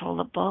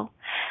controllable.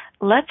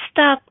 Let's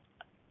stop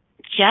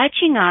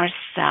judging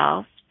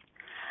ourselves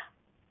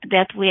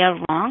that we are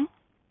wrong.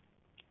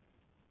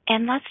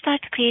 And let's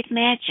start to create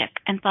magic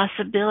and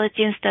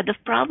possibility instead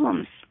of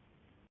problems.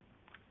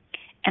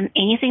 And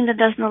anything that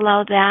doesn't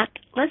allow that,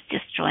 let's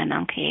destroy and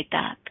uncreate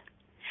that.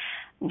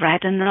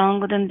 Right and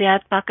wrong, good and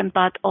bad, POC and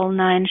POD, all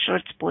 9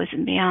 shorts, boys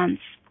and beyonds.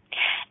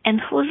 And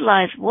whose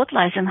lies, what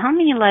lies, and how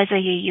many lies are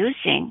you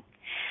using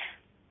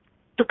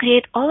to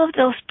create all of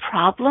those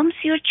problems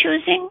you're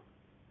choosing?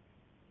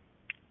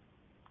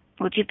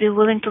 Would you be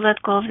willing to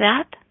let go of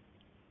that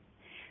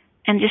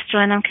and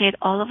destroy and uncreate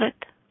all of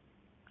it?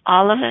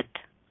 All of it?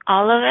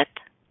 All of it?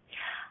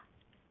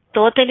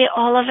 Totally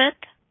all of it?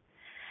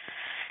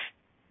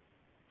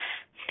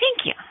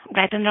 Thank you.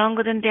 Right and wrong,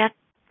 good and bad,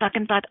 POC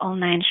and POD, all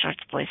 9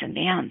 shorts, boys and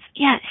beyonds.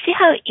 Yeah, see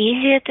how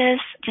easy it is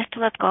just to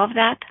let go of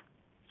that?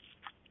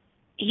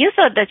 You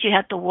thought that you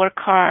had to work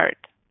hard.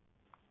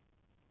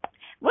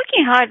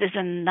 Working hard is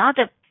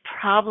another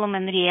problem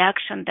and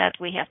reaction that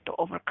we have to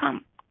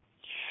overcome.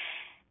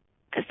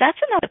 Because that's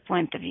another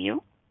point of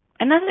view,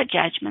 another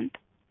judgment.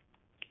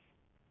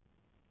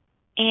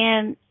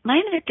 And my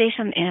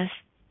invitation is,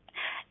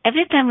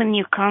 every time when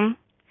you come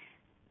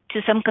to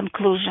some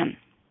conclusion,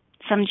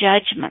 some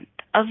judgment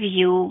of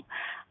you,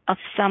 of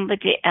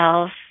somebody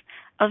else,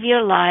 of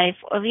your life,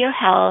 of your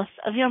health,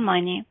 of your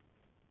money,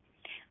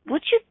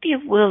 would you be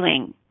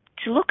willing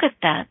to look at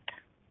that,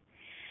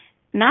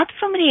 not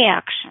from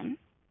reaction,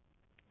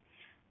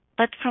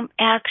 but from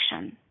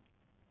action,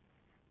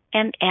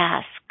 and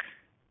ask,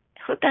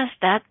 who does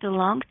that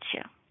belong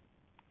to?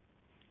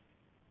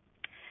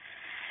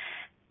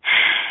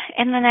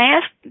 And when I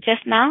asked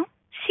just now,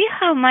 see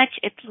how much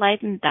it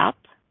lightened up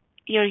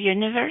your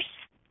universe?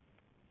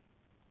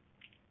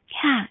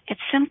 Yeah,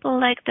 it's simple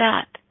like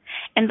that.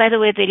 And by the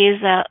way, there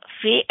is a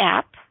free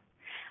app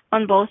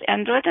on both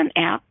Android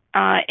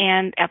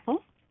and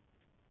Apple.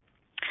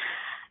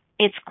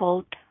 It's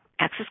called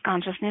Access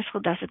Consciousness, Who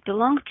Does It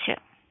Belong To?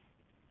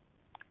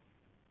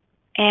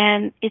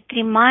 And it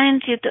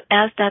reminds you to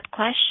ask that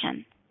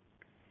question.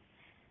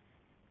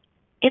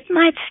 it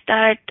might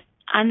start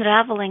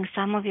unraveling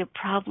some of your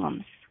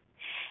problems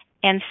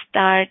and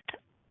start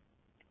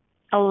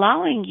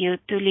allowing you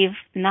to live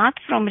not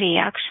from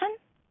reaction,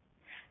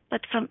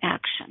 but from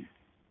action.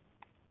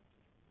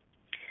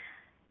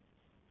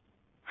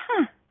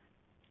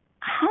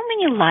 How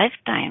many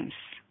lifetimes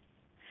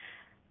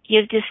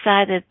you've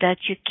decided that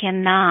you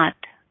cannot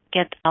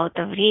get out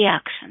of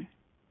reaction?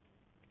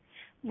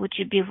 Would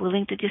you be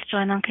willing to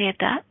destroy and uncreate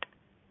that?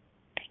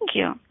 Thank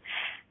you.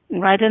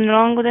 Right and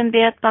wrong, good and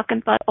bad, POC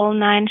and POD, all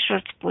 9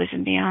 shorts, boys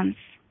and beyonds.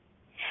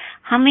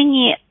 How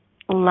many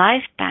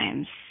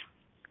lifetimes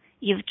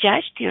you've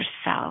judged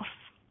yourself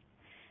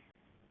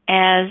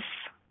as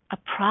a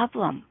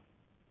problem?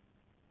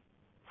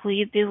 Will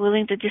you be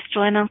willing to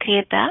destroy and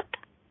uncreate that?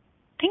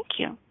 Thank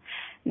you.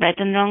 Right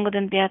and wrong, good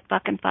and bad,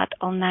 POC and POD,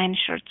 all 9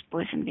 shorts,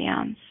 boys and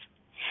beyonds.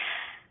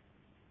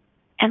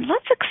 And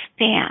let's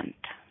expand.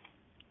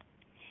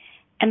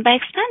 And by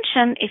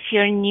expansion, if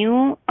you're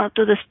new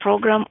to this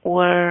program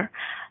or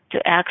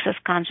to Access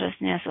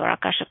Consciousness or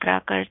Akashic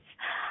Records,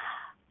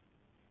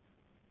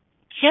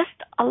 just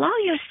allow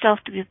yourself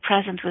to be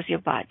present with your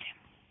body.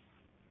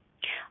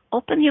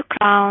 Open your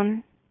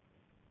crown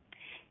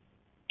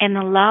and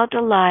allow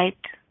the light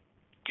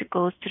to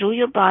go through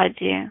your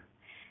body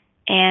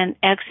and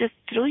exit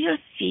through your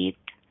feet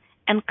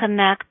and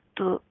connect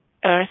to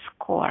Earth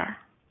core.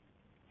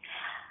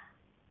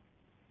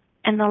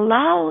 And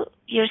allow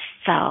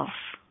yourself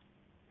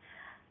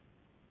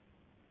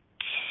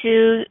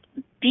to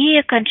be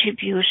a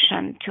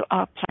contribution to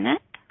our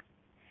planet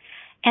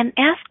and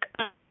ask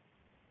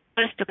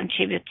Earth to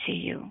contribute to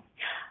you.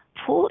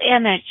 Pull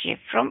energy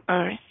from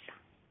Earth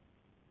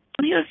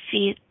through your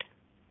feet,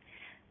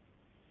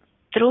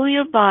 through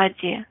your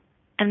body,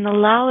 and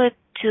allow it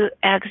to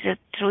exit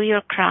through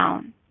your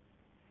crown.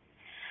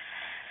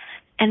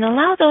 And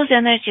allow those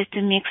energies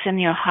to mix in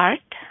your heart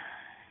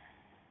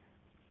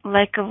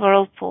like a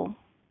whirlpool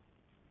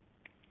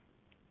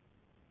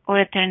or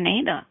a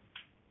tornado.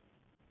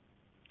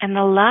 And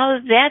allow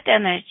that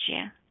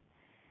energy,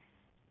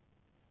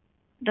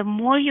 the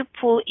more you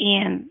pull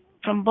in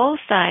from both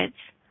sides,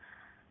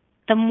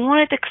 the more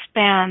it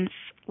expands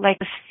like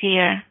a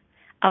sphere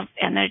of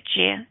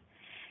energy,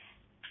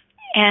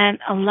 and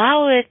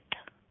allow it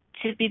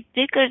to be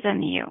bigger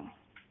than you,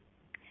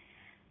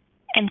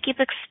 and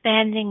keep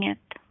expanding it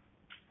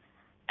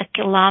 1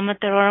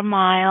 kilometer or a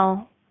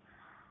mile,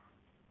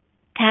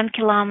 10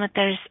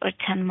 kilometers or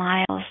 10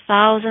 miles,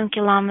 1,000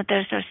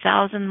 kilometers or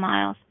 1,000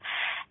 miles,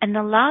 and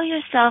allow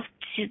yourself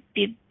to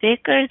be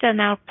bigger than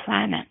our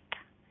planet,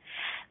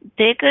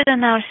 bigger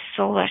than our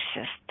solar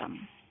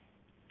system,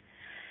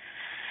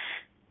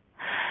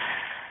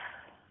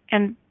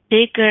 and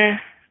bigger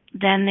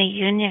than the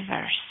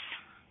universe.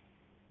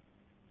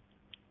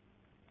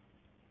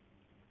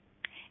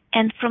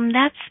 And from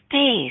that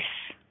space,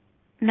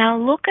 now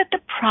look at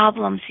the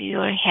problems you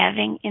are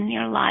having in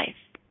your life.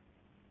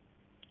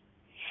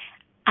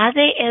 Are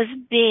they as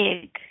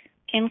big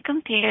in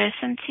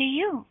comparison to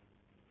you?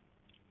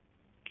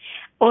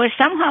 Or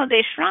somehow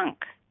they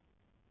shrunk?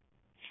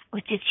 Or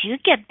did you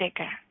get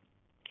bigger?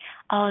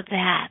 Oh,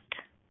 that.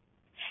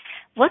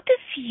 What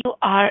if you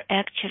are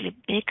actually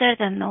bigger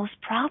than those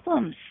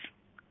problems?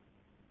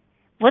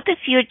 What if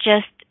you're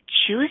just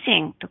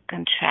choosing to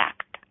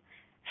contract?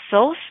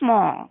 So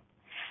small,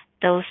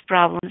 those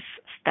problems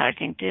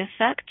starting to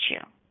affect you.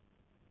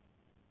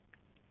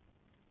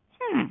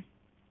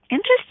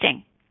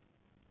 Interesting.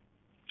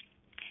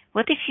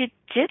 What if you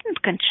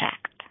didn't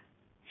contract?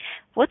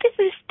 What if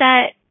you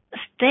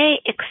stay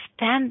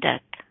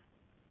expanded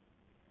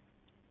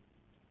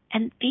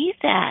and be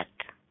that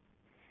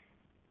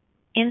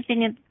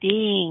infinite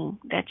being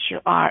that you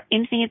are,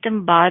 infinite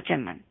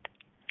embodiment?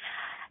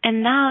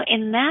 And now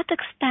in that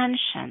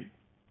expansion,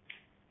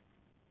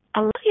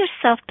 allow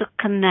yourself to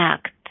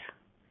connect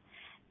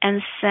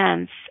and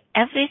sense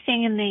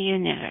everything in the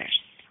universe,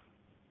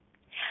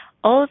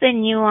 all the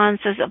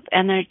nuances of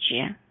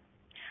energy,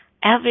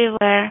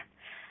 everywhere,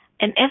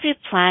 in every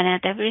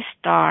planet, every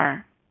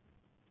star.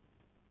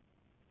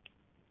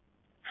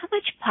 How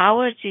much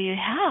power do you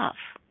have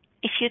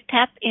if you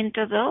tap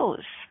into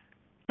those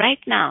right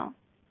now?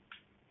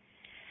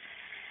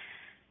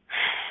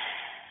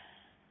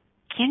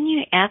 Can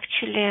you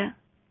actually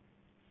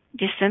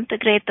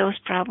disintegrate those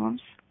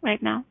problems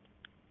right now?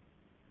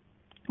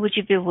 Would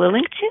you be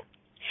willing to?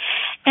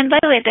 And by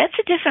the way, that's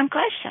a different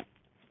question,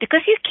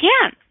 because you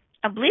can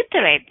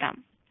obliterate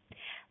them.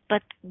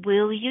 But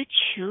will you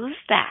choose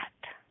that?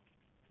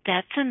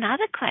 That's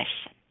another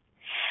question.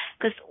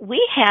 Because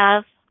we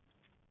have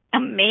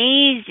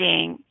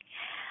amazing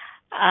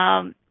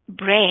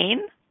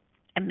brain,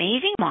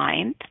 amazing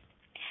mind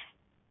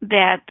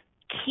that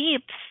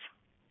keeps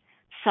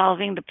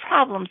solving the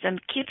problems and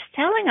keeps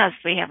telling us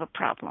we have a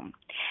problem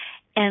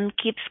and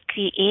keeps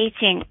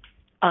creating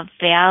a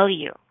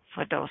value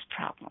for those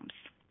problems.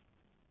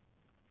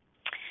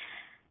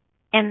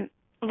 And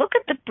look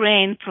at the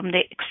brain from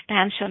the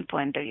expansion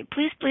point of view.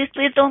 Please, please,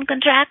 please don't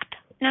contract.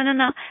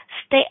 No.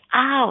 Stay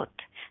out.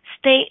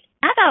 Stay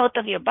not out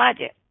of your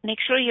body. Make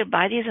sure your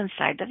body is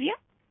inside of you.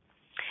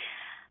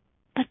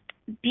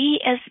 be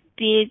as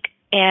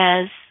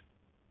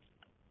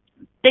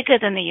bigger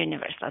than the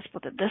universe, let's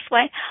put it this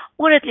way,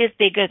 or at least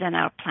bigger than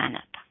our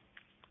planet.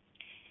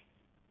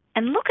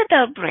 And look at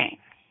our brain.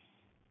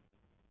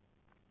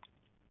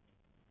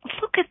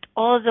 Look at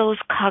all those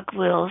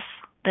cogwheels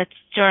that's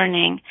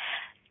turning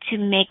to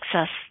make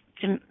us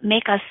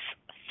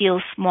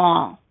feel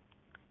small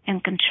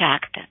and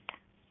contracted.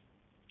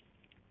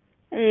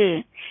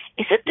 Is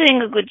it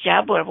doing a good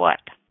job or what?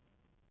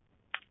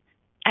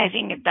 I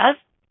think it does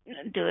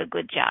do a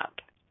good job.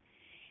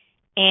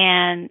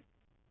 And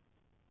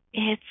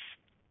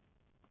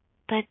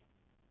but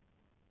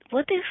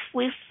what if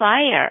we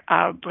fire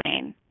our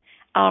brain,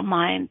 our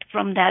mind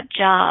from that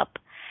job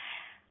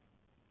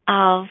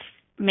of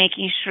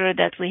making sure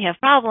that we have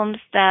problems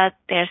that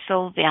they're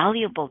so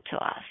valuable to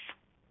us?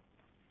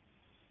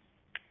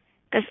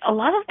 Because a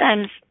lot of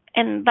times,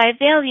 and by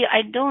value,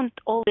 I don't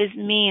always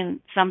mean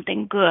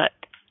something good.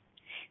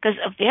 Because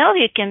a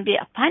value can be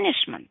a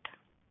punishment.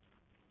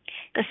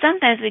 Because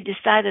sometimes we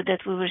decided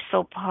that we were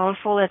so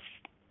powerful as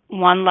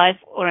one life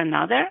or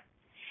another,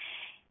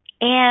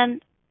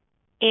 and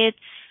it's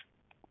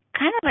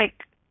kind of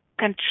like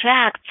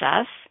contracts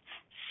us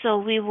so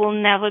we will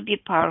never be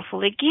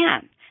powerful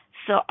again.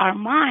 So our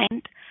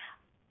mind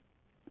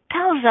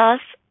tells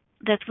us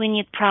that we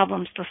need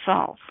problems to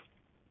solve.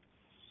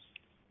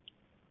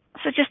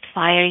 So just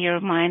fire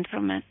your mind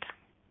from it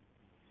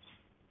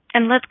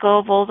and let go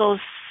of all those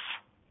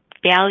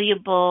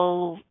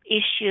valuable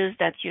issues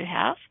that you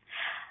have.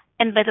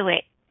 And by the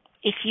way,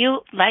 if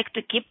you like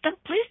to keep them,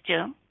 please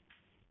do.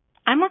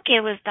 I'm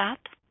okay with that.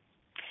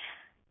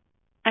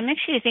 I'm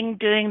actually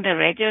doing the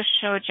radio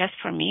show just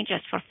for me,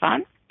 just for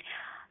fun,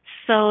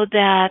 so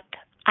that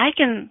I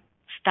can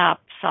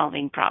stop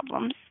solving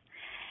problems.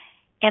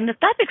 And the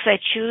topics I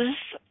choose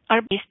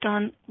are based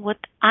on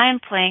what I'm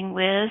playing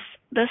with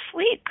this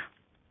week.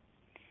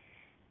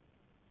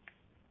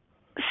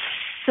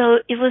 So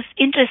it was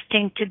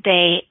interesting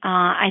today.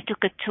 I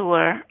took a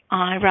tour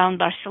around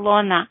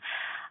Barcelona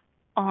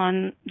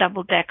on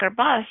double-decker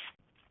bus,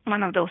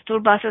 one of those tour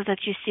buses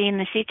that you see in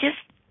the cities.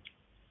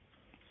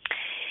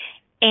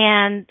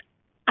 And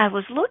I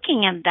was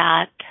looking at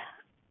that,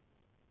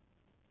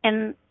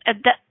 and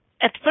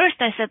at first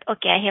I said,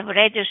 okay, I have a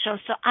radio show,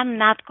 so I'm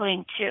not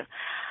going to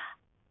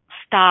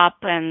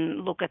stop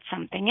and look at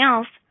something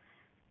else.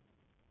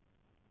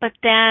 But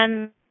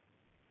then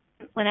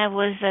when I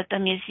was at the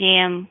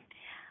museum,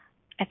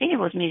 I think it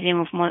was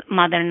Museum of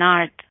Modern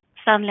Art,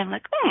 suddenly I'm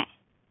like,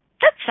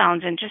 that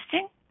sounds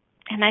interesting.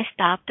 And I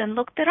stopped and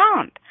looked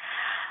around.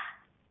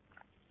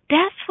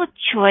 That's what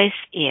choice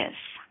is.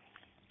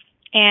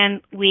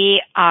 And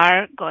we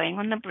are going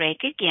on a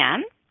break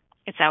again.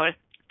 It's our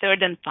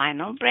third and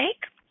final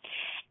break.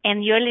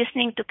 And you're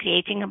listening to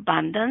Creating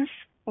Abundance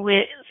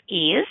with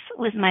Ease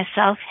with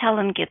myself,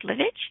 Helen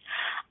Gitlovich,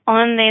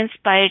 on the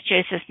Inspired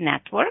Choices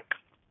Network.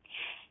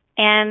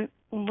 And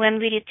when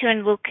we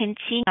return, we'll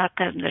continue our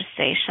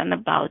conversation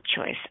about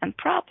choice and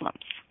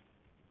problems.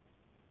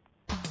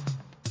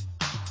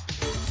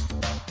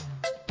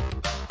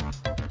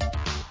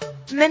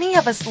 Many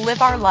of us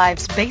live our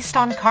lives based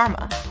on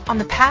karma, on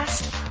the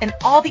past, and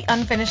all the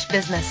unfinished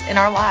business in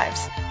our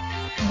lives.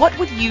 What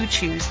would you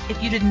choose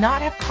if you did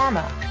not have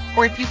karma,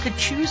 or if you could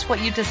choose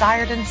what you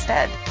desired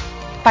instead?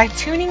 By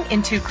tuning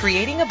into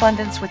Creating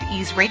Abundance with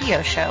Ease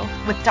radio show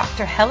with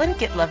Dr. Helen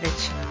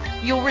Gitlovich,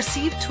 you'll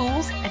receive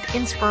tools and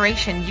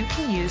inspiration you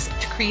can use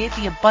to create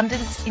the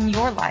abundance in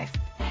your life.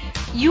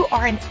 You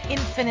are an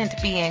infinite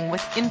being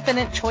with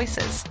infinite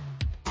choices.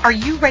 Are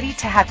you ready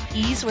to have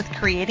ease with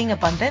creating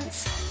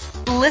abundance?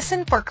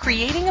 Listen for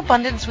Creating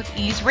Abundance with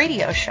Ease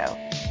radio show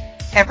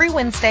every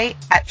Wednesday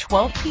at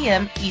 12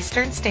 p.m.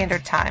 Eastern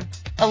Standard Time,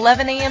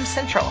 11 a.m.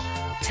 Central,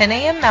 10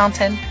 a.m.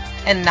 Mountain,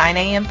 and 9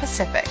 a.m.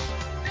 Pacific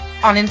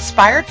on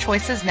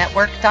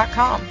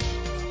InspiredChoicesNetwork.com.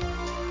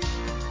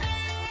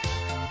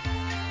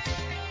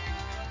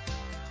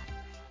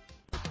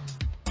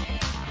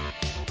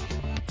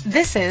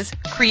 This is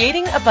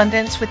Creating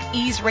Abundance with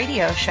Ease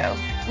radio show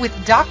with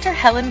Dr.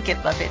 Helen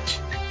Gitlovich.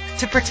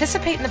 To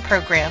participate in the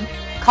program,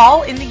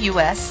 call in the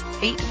U.S.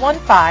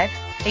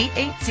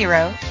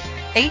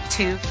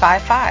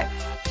 815-880-8255,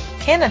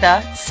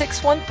 Canada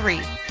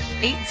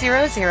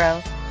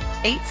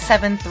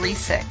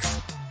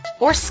 613-800-8736,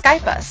 or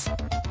Skype us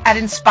at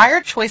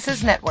Inspired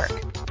Choices Network.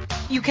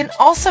 You can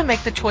also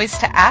make the choice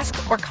to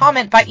ask or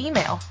comment by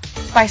email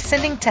by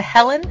sending to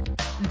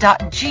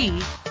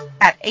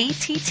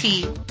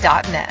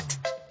helen.g@att.net.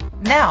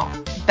 Now,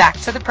 back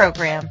to the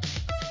program.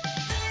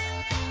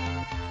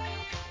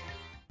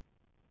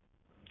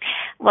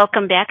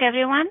 Welcome back,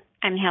 everyone.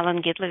 I'm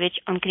Helen Gitlovich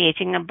on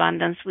Creating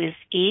Abundance with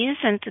Ease,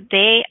 and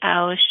today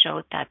our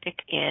show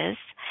topic is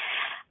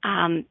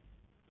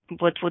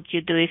what would you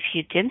do if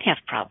you didn't have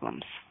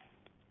problems?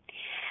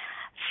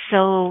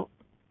 So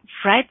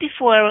right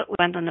before we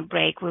went on a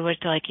break, we were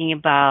talking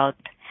about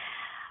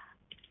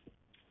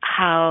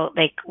how,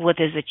 what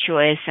is a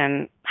choice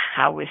and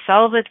how we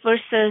solve it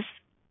versus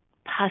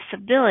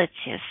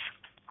possibilities.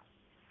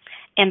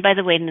 And by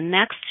the way, the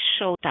next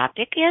show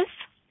topic is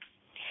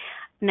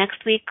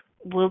next week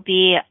will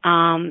be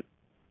how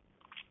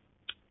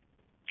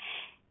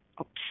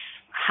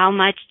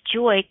much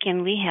joy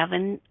can we have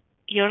in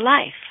your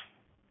life?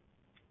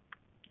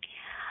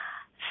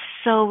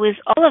 So with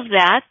all of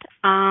that,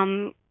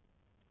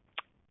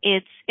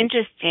 it's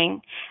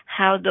interesting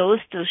how those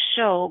two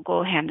shows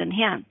go hand in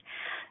hand.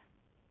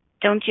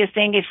 Don't you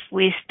think if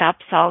we stop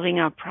solving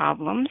our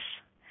problems,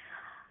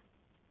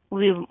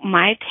 we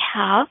might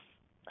have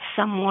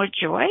some more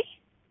joy?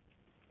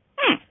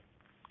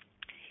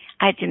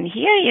 I didn't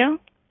hear you,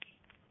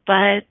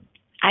 but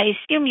I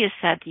assume you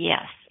said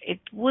yes. It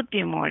would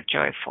be more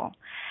joyful.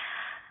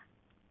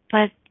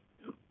 But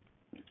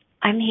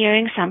I'm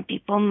hearing some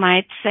people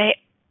might say,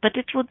 but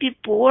it would be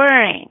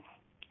boring.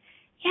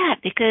 Yeah,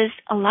 because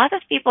a lot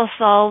of people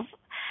solve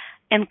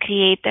and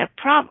create their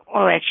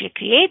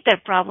create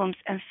their problems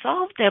and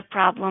solve their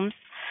problems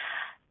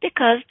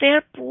because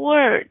they're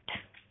bored.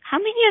 How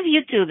many of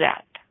you do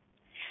that?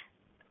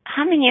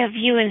 How many of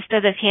you,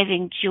 instead of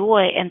having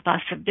joy and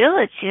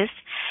possibilities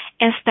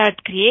and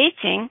start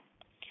creating,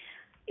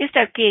 you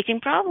start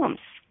creating problems?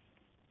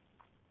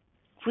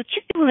 Would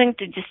you be willing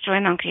to destroy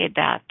and uncreate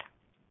that?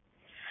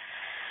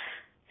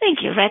 Thank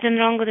you. Right and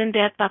wrong, good and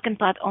bad, puck and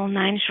pot, all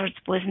nine shorts,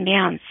 boys and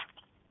beyonds.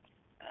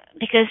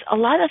 Because a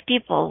lot of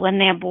people, when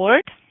they're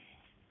bored,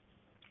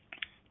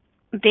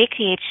 they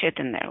create shit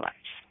in their lives.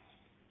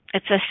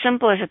 It's as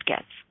simple as it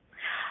gets.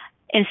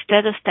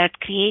 Instead of start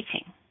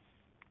creating.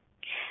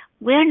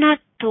 We're not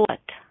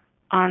taught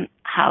on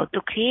how to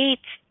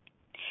create.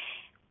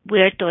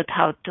 We're taught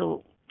how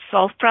to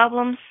solve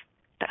problems,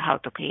 how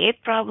to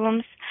create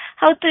problems,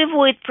 how to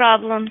avoid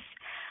problems,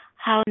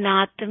 how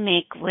not to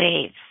make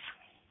waves.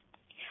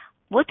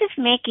 What if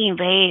making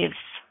waves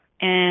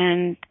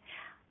and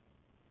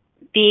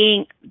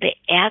being the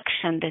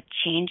action that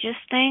changes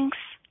things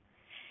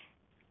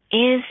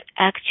is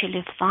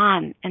actually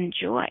fun and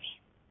joy?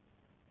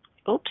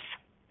 Oops.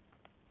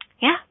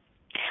 Yeah,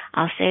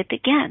 I'll say it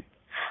again.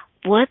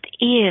 What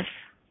if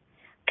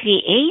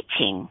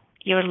creating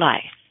your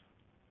life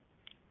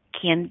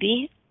can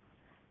be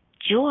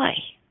joy?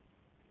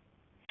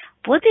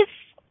 What if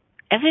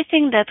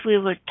everything that we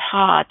were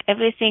taught,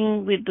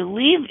 everything we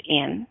believe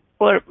in,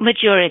 or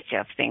majority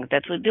of things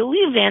that we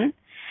believe in,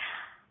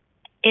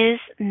 is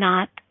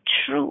not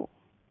true?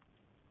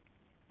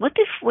 What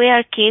if we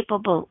are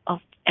capable of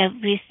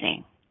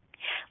everything?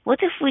 What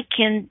if we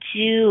can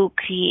do,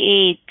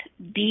 create,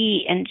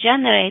 be, and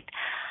generate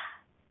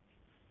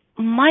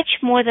much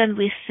more than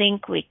we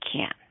think we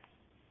can?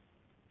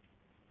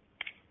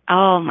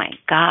 Oh my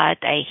God,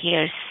 I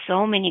hear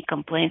so many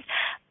complaints.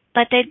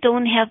 But I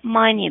don't have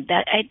money,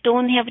 that I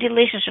don't have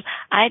relationship,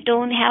 I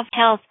don't have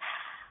health.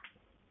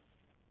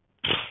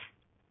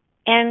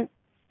 And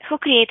who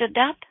created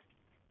that?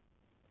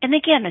 And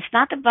again, it's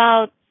not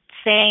about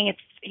saying it's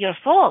your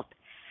fault.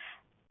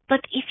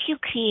 But if you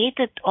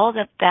created all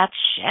of that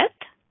shit,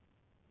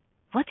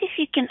 what if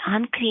you can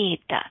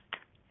uncreate that?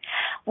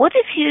 What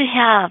if you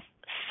have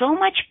so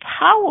much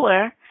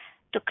power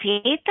to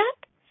create that,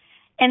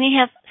 and you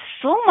have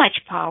so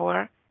much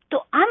power to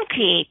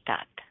uncreate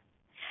that,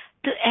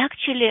 to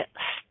actually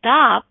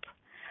stop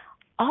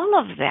all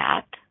of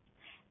that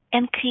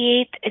and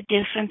create a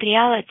different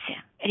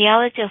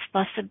reality of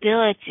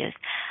possibilities,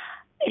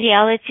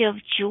 reality of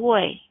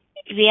joy,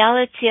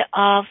 reality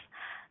of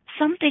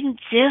something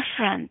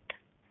different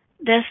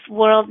this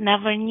world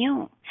never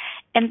knew.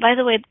 And by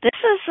the way, this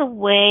is a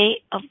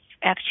way of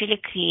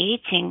actually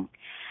creating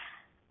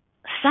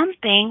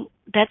something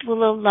that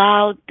will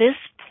allow this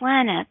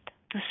planet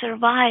to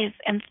survive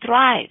and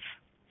thrive.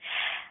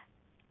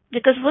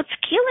 Because what's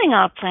killing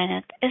our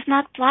planet is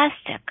not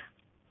plastic.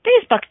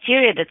 There's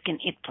bacteria that can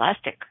eat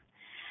plastic.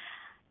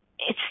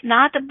 It's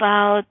not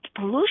about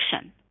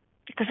pollution,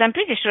 because I'm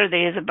pretty sure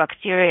there is a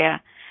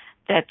bacteria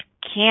that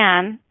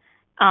can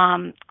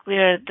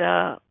clear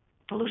the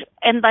pollution.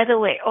 And by the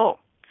way,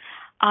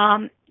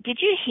 did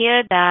you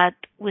hear that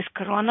with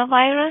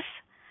coronavirus,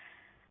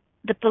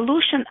 the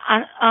pollution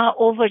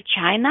over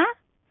China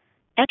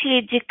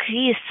actually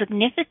decreased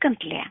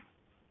significantly?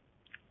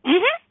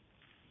 Mm-hmm.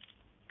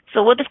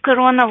 So what if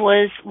corona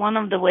was one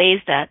of the ways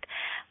that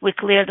we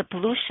clear the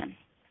pollution?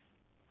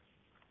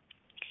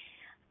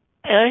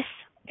 Earth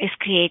is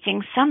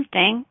creating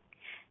something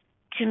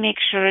to make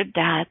sure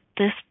that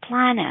this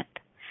planet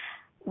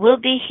will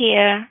be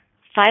here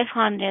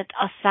 500,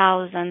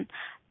 1,000,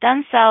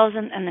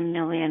 10,000, and a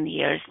million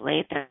years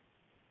later,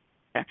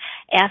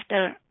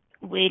 after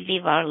we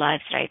live our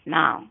lives right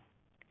now.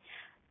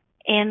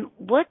 And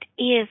what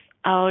if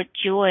our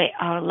joy,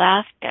 our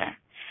laughter,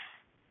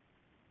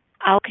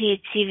 our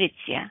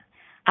creativity,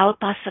 our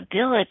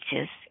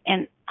possibilities,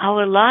 and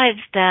our lives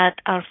that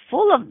are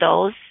full of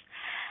those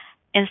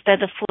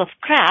instead of full of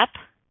crap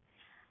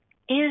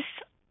is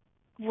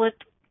what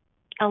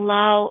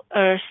allow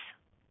Earth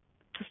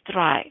to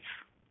thrive?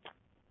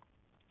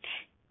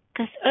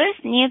 Because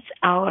Earth needs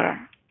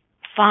our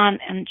fun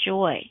and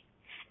joy.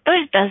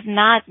 Earth does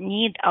not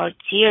need our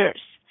tears,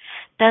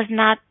 does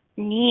not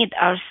need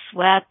our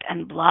sweat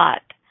and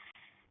blood.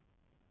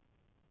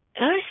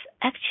 Earth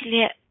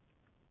actually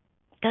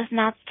does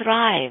not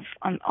thrive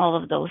on all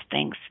of those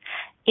things.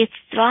 It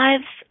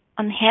thrives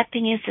on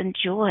happiness and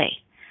joy.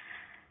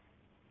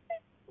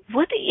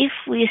 What if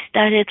we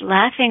started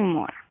laughing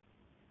more?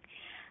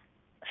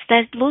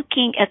 Start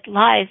looking at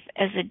life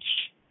as a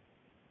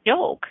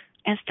joke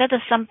instead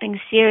of something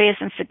serious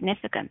and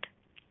significant.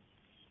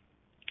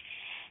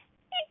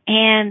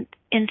 And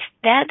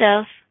instead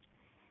of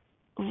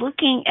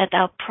looking at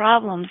our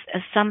problems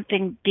as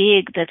something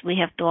big that we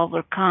have to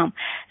overcome,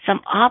 some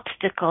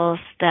obstacles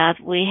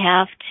that we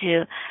have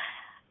to,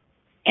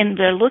 and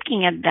we're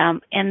looking at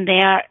them and they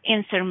are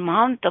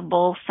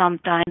insurmountable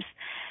sometimes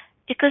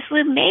because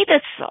we made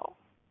it so.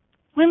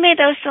 We made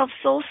ourselves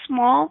so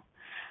small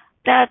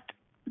that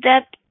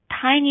that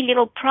tiny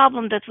little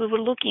problem that we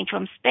were looking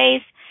from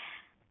space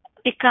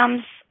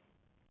becomes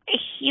a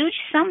huge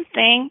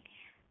something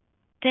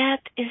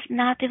that is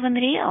not even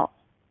real.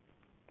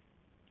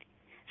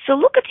 So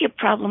look at your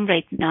problem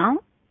right now.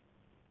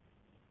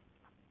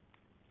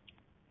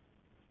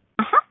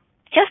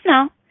 Just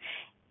now.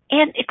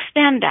 And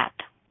expand that.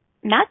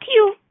 Not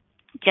you,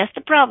 just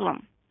a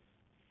problem.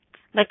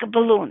 Like a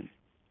balloon.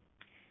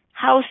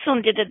 How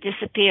soon did it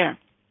disappear?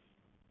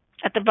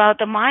 At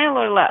about a mile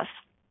or less?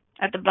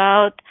 At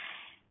about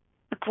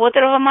a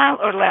quarter of a mile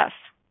or less?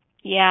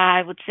 Yeah,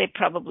 I would say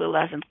probably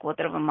less than a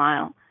quarter of a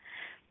mile.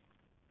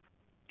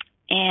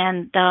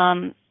 And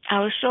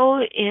our show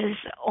is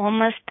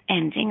almost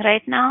ending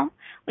right now.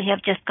 We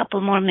have just a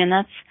couple more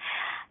minutes.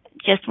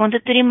 Just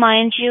wanted to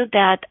remind you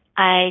that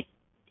I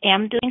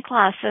am doing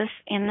classes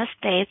in the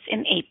States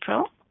in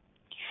April.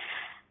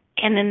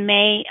 And in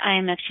May, I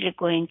am actually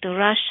going to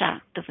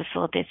Russia to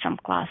facilitate some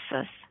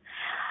classes.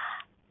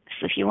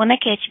 So if you want to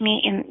catch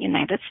me in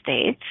United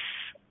States,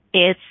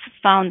 it's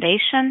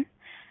Foundation,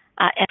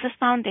 Access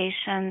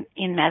Foundation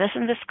in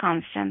Madison,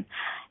 Wisconsin,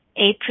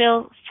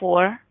 April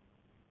 4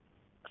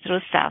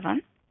 through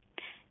 7.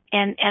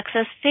 And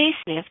Access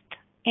Facelift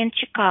in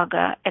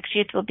Chicago,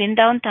 actually it will be in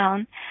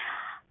downtown,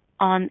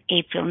 on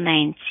April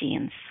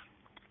 19th.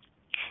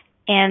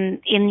 And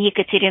in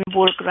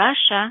Yekaterinburg,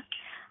 Russia,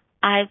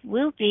 I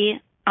will be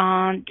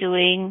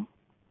doing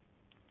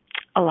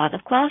a lot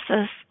of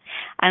classes.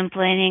 I'm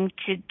planning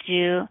to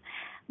do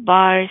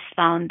bars,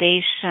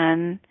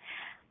 foundation,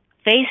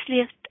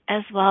 facelift,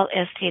 as well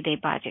as 3-day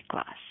body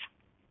class.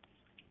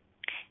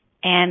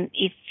 And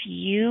if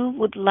you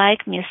would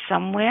like me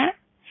somewhere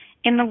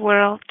in the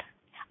world,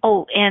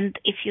 and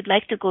if you'd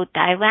like to go to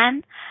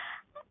Taiwan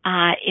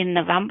in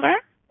November,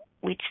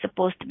 which is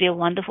supposed to be a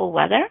wonderful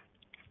weather,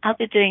 I'll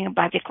be doing a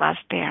body class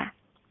there.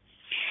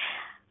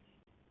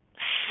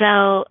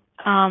 So,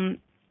 and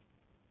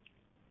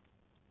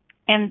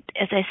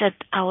as I said,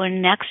 our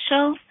next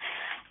show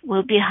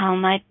will be how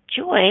much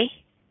joy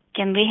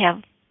can we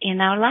have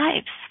in our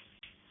lives.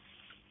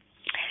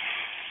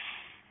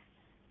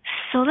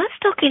 So let's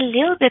talk a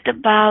little bit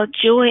about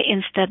joy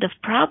instead of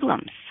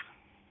problems.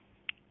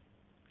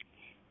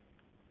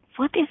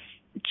 What if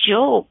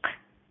joke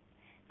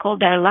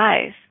called our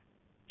life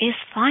is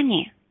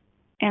funny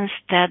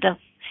instead of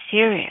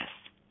serious?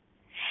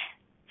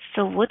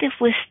 So what if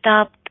we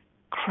stopped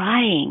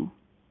crying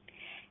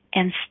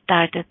and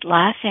started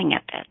laughing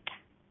at it?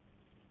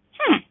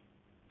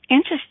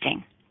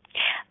 Interesting.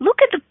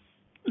 Look at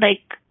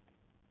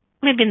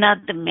maybe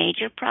not the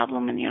major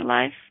problem in your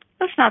life.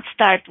 Let's not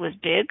start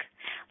with big.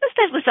 Let's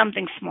start with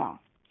something small.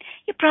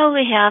 You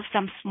probably have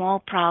some small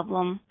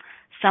problem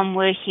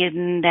somewhere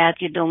hidden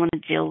that you don't want to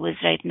deal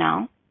with right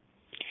now.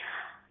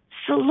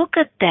 So look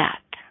at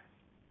that.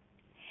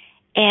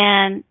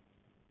 And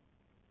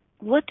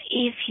what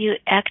if you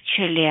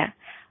actually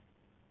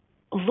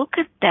look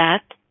at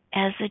that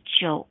as a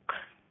joke,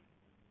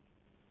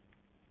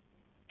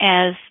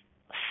 as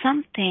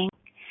something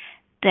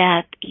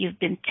that you've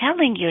been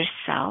telling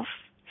yourself,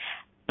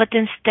 but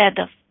instead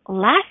of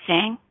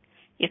laughing,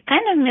 you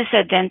kind of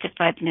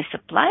misidentified,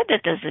 misapplied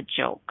it as a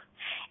joke,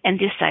 and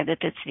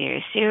decided it's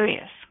very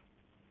serious.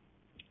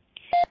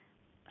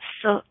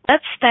 So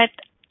let's start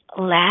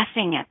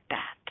laughing at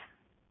that.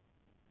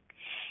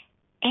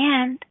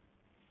 And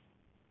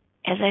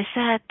as I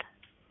said,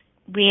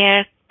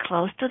 we're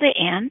close to the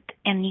end,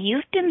 and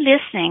you've been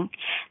listening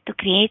to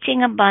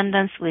Creating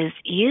Abundance with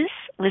Ease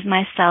with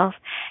myself,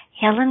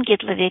 Helen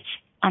Gitlovich,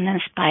 on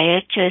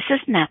Inspired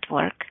Choices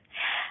Network.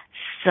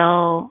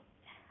 So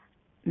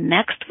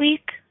next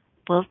week,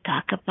 we'll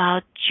talk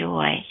about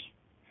joy.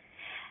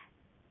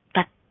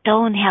 But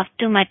don't have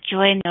too much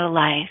joy in your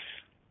life.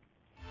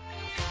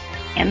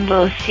 And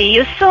we'll see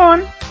you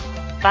soon.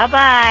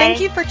 Bye-bye.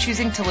 Thank you for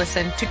choosing to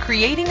listen to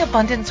Creating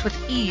Abundance with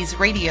Ease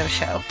radio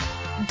show.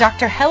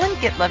 Dr. Helen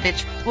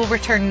Gitlovich will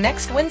return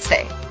next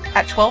Wednesday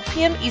at 12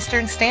 p.m.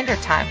 Eastern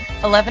Standard Time,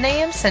 11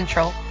 a.m.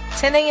 Central,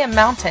 10 a.m.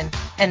 Mountain,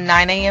 and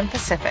 9 a.m.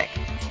 Pacific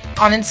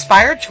on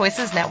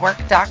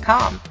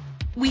InspiredChoicesNetwork.com.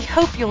 We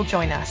hope you'll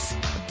join us.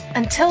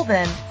 Until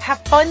then, have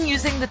fun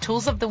using the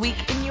tools of the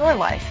week in your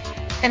life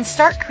and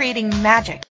start creating magic